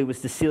publicly was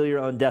to seal your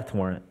own death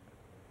warrant.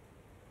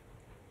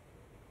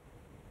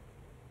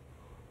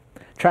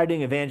 Try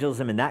doing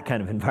evangelism in that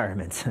kind of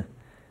environment.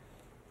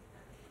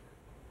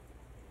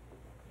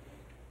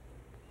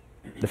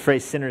 The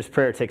phrase sinner's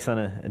prayer takes on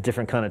a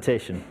different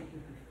connotation.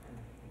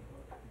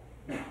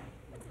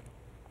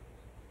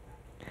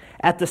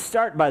 At the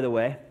start, by the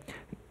way,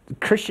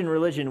 Christian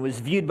religion was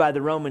viewed by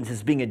the Romans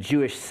as being a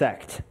Jewish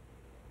sect.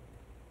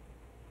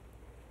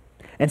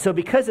 And so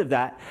because of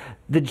that,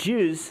 the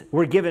Jews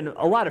were given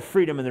a lot of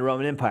freedom in the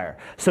Roman Empire.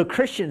 So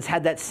Christians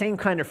had that same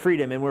kind of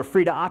freedom and were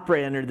free to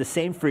operate under the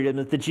same freedom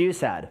that the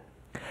Jews had,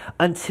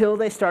 until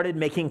they started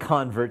making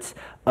converts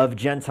of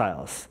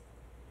Gentiles.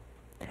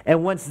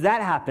 And once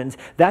that happened,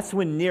 that's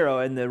when Nero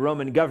and the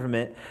Roman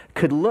government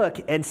could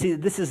look and see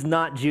that this is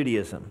not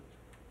Judaism.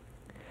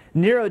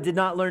 Nero did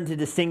not learn to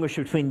distinguish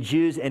between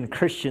Jews and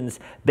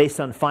Christians based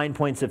on fine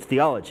points of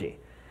theology.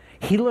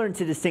 He learned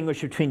to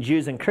distinguish between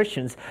Jews and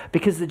Christians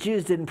because the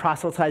Jews didn't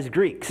proselytize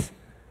Greeks.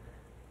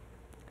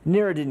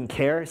 Nero didn't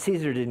care.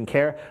 Caesar didn't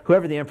care.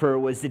 Whoever the emperor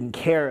was didn't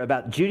care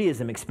about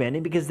Judaism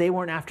expanding because they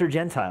weren't after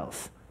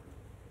Gentiles.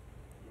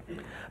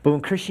 But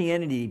when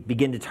Christianity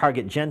began to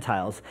target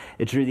Gentiles,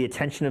 it drew the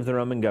attention of the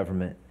Roman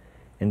government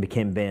and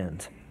became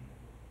banned.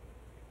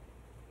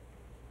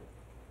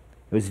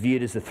 It was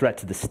viewed as a threat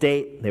to the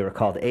state. They were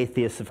called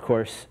atheists, of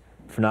course,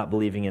 for not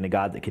believing in a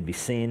God that could be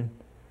seen.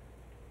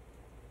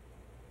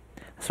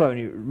 That's why when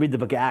you read the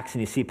book of Acts and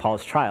you see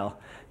Paul's trial,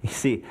 you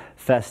see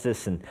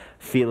Festus and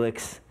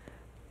Felix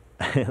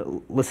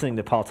listening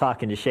to Paul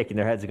talk and just shaking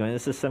their heads and going,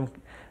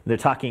 they're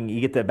talking, you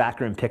get the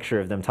backroom picture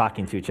of them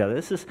talking to each other.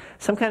 This is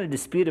some kind of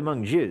dispute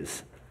among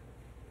Jews.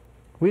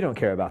 We don't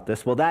care about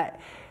this. Well,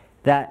 that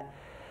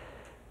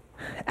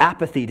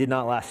apathy did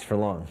not last for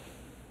long.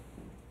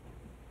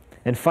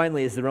 And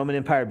finally, as the Roman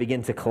Empire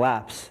began to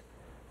collapse,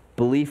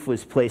 blame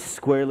was placed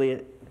squarely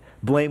at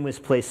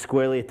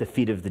the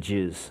feet of the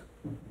Jews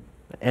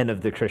and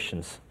of the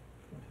Christians.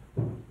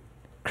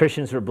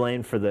 Christians were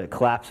blamed for the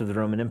collapse of the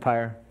Roman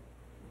Empire.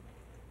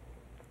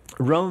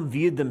 Rome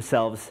viewed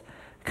themselves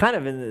kind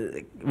of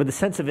with a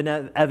sense of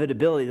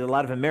inevitability that a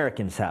lot of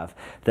Americans have,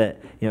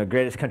 that,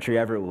 greatest country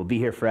ever, it will be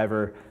here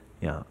forever,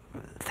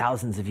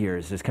 thousands of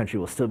years, this country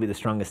will still be the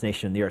strongest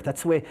nation on the earth.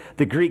 That's the way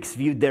the Greeks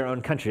viewed their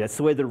own country. That's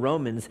the way the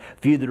Romans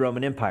viewed the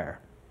Roman Empire.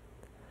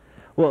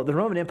 Well, the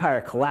Roman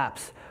Empire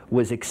collapse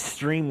was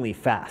extremely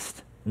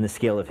fast in the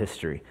scale of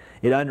history.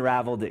 It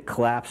unraveled, it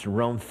collapsed,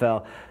 Rome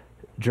fell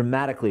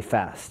dramatically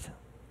fast.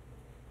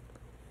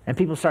 And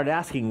people started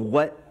asking,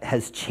 what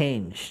has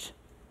changed?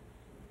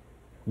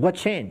 What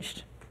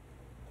changed?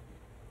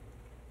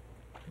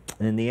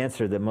 And the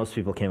answer that most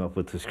people came up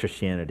with was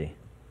Christianity.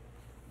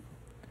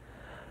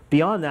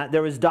 Beyond that,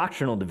 there was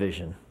doctrinal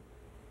division.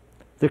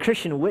 The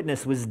Christian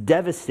witness was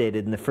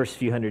devastated in the first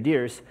few hundred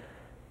years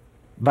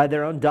by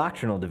their own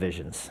doctrinal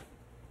divisions.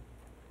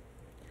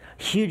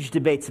 Huge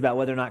debates about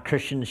whether or not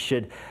Christians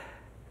should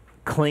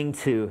cling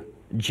to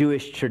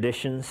Jewish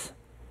traditions,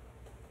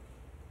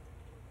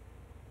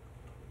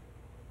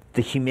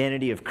 the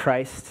humanity of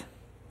Christ,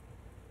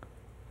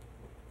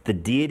 the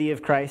deity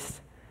of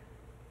Christ,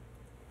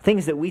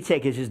 things that we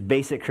take as just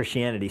basic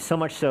Christianity. So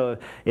much so,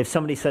 if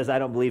somebody says, I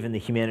don't believe in the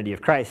humanity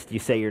of Christ, you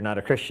say you're not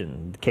a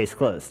Christian. Case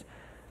closed.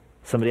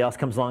 Somebody else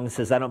comes along and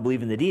says, I don't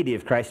believe in the deity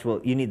of Christ. Well,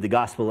 you need the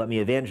gospel. Let me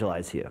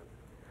evangelize you.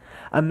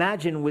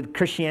 Imagine with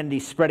Christianity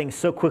spreading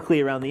so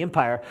quickly around the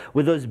empire,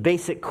 with those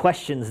basic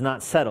questions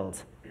not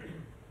settled.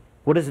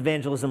 What does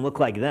evangelism look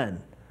like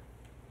then?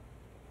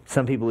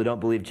 Some people who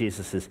don't believe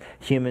Jesus is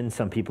human,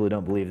 some people who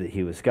don't believe that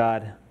he was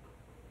God.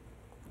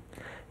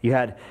 You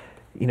had,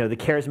 the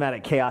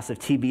charismatic chaos of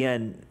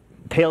TBN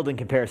paled in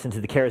comparison to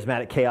the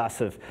charismatic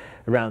chaos of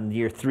around the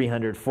year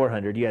 300,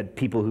 400. You had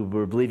people who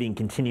were believing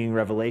continuing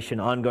revelation,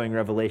 ongoing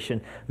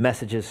revelation,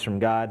 messages from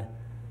God.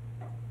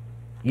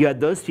 You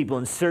had those people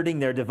inserting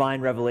their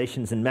divine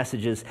revelations and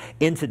messages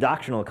into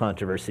doctrinal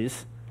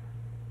controversies.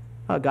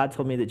 Oh, God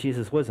told me that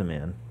Jesus was a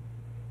man.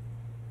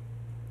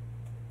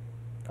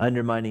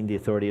 Undermining the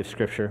authority of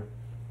Scripture.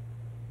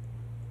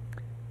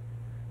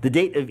 The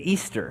date of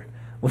Easter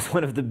was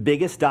one of the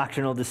biggest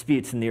doctrinal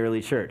disputes in the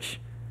early church.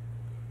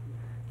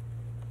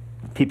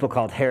 People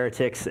called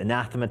heretics,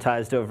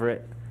 anathematized over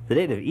it. The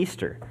date of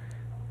Easter.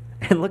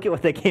 And look at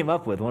what they came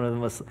up with, one of the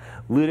most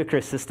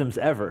ludicrous systems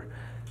ever.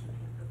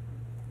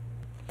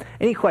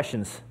 Any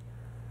questions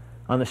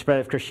on the spread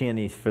of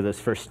Christianity for those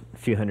first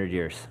few hundred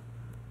years?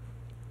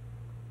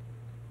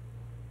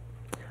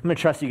 I'm going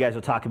to trust you guys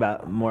will talk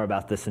more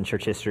about this in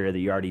church history, or that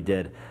you already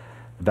did,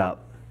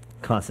 about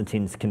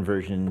Constantine's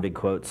conversion, big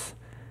quotes,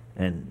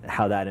 and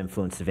how that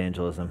influenced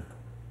evangelism.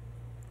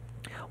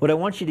 What I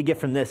want you to get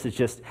from this is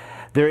just,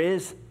 there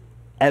is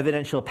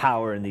evidential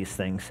power in these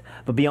things.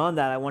 But beyond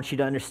that, I want you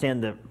to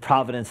understand the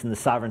providence and the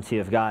sovereignty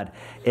of God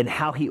and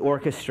how he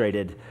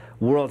orchestrated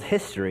world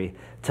history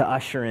to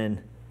usher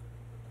in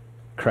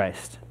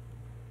Christ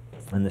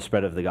and the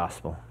spread of the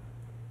gospel.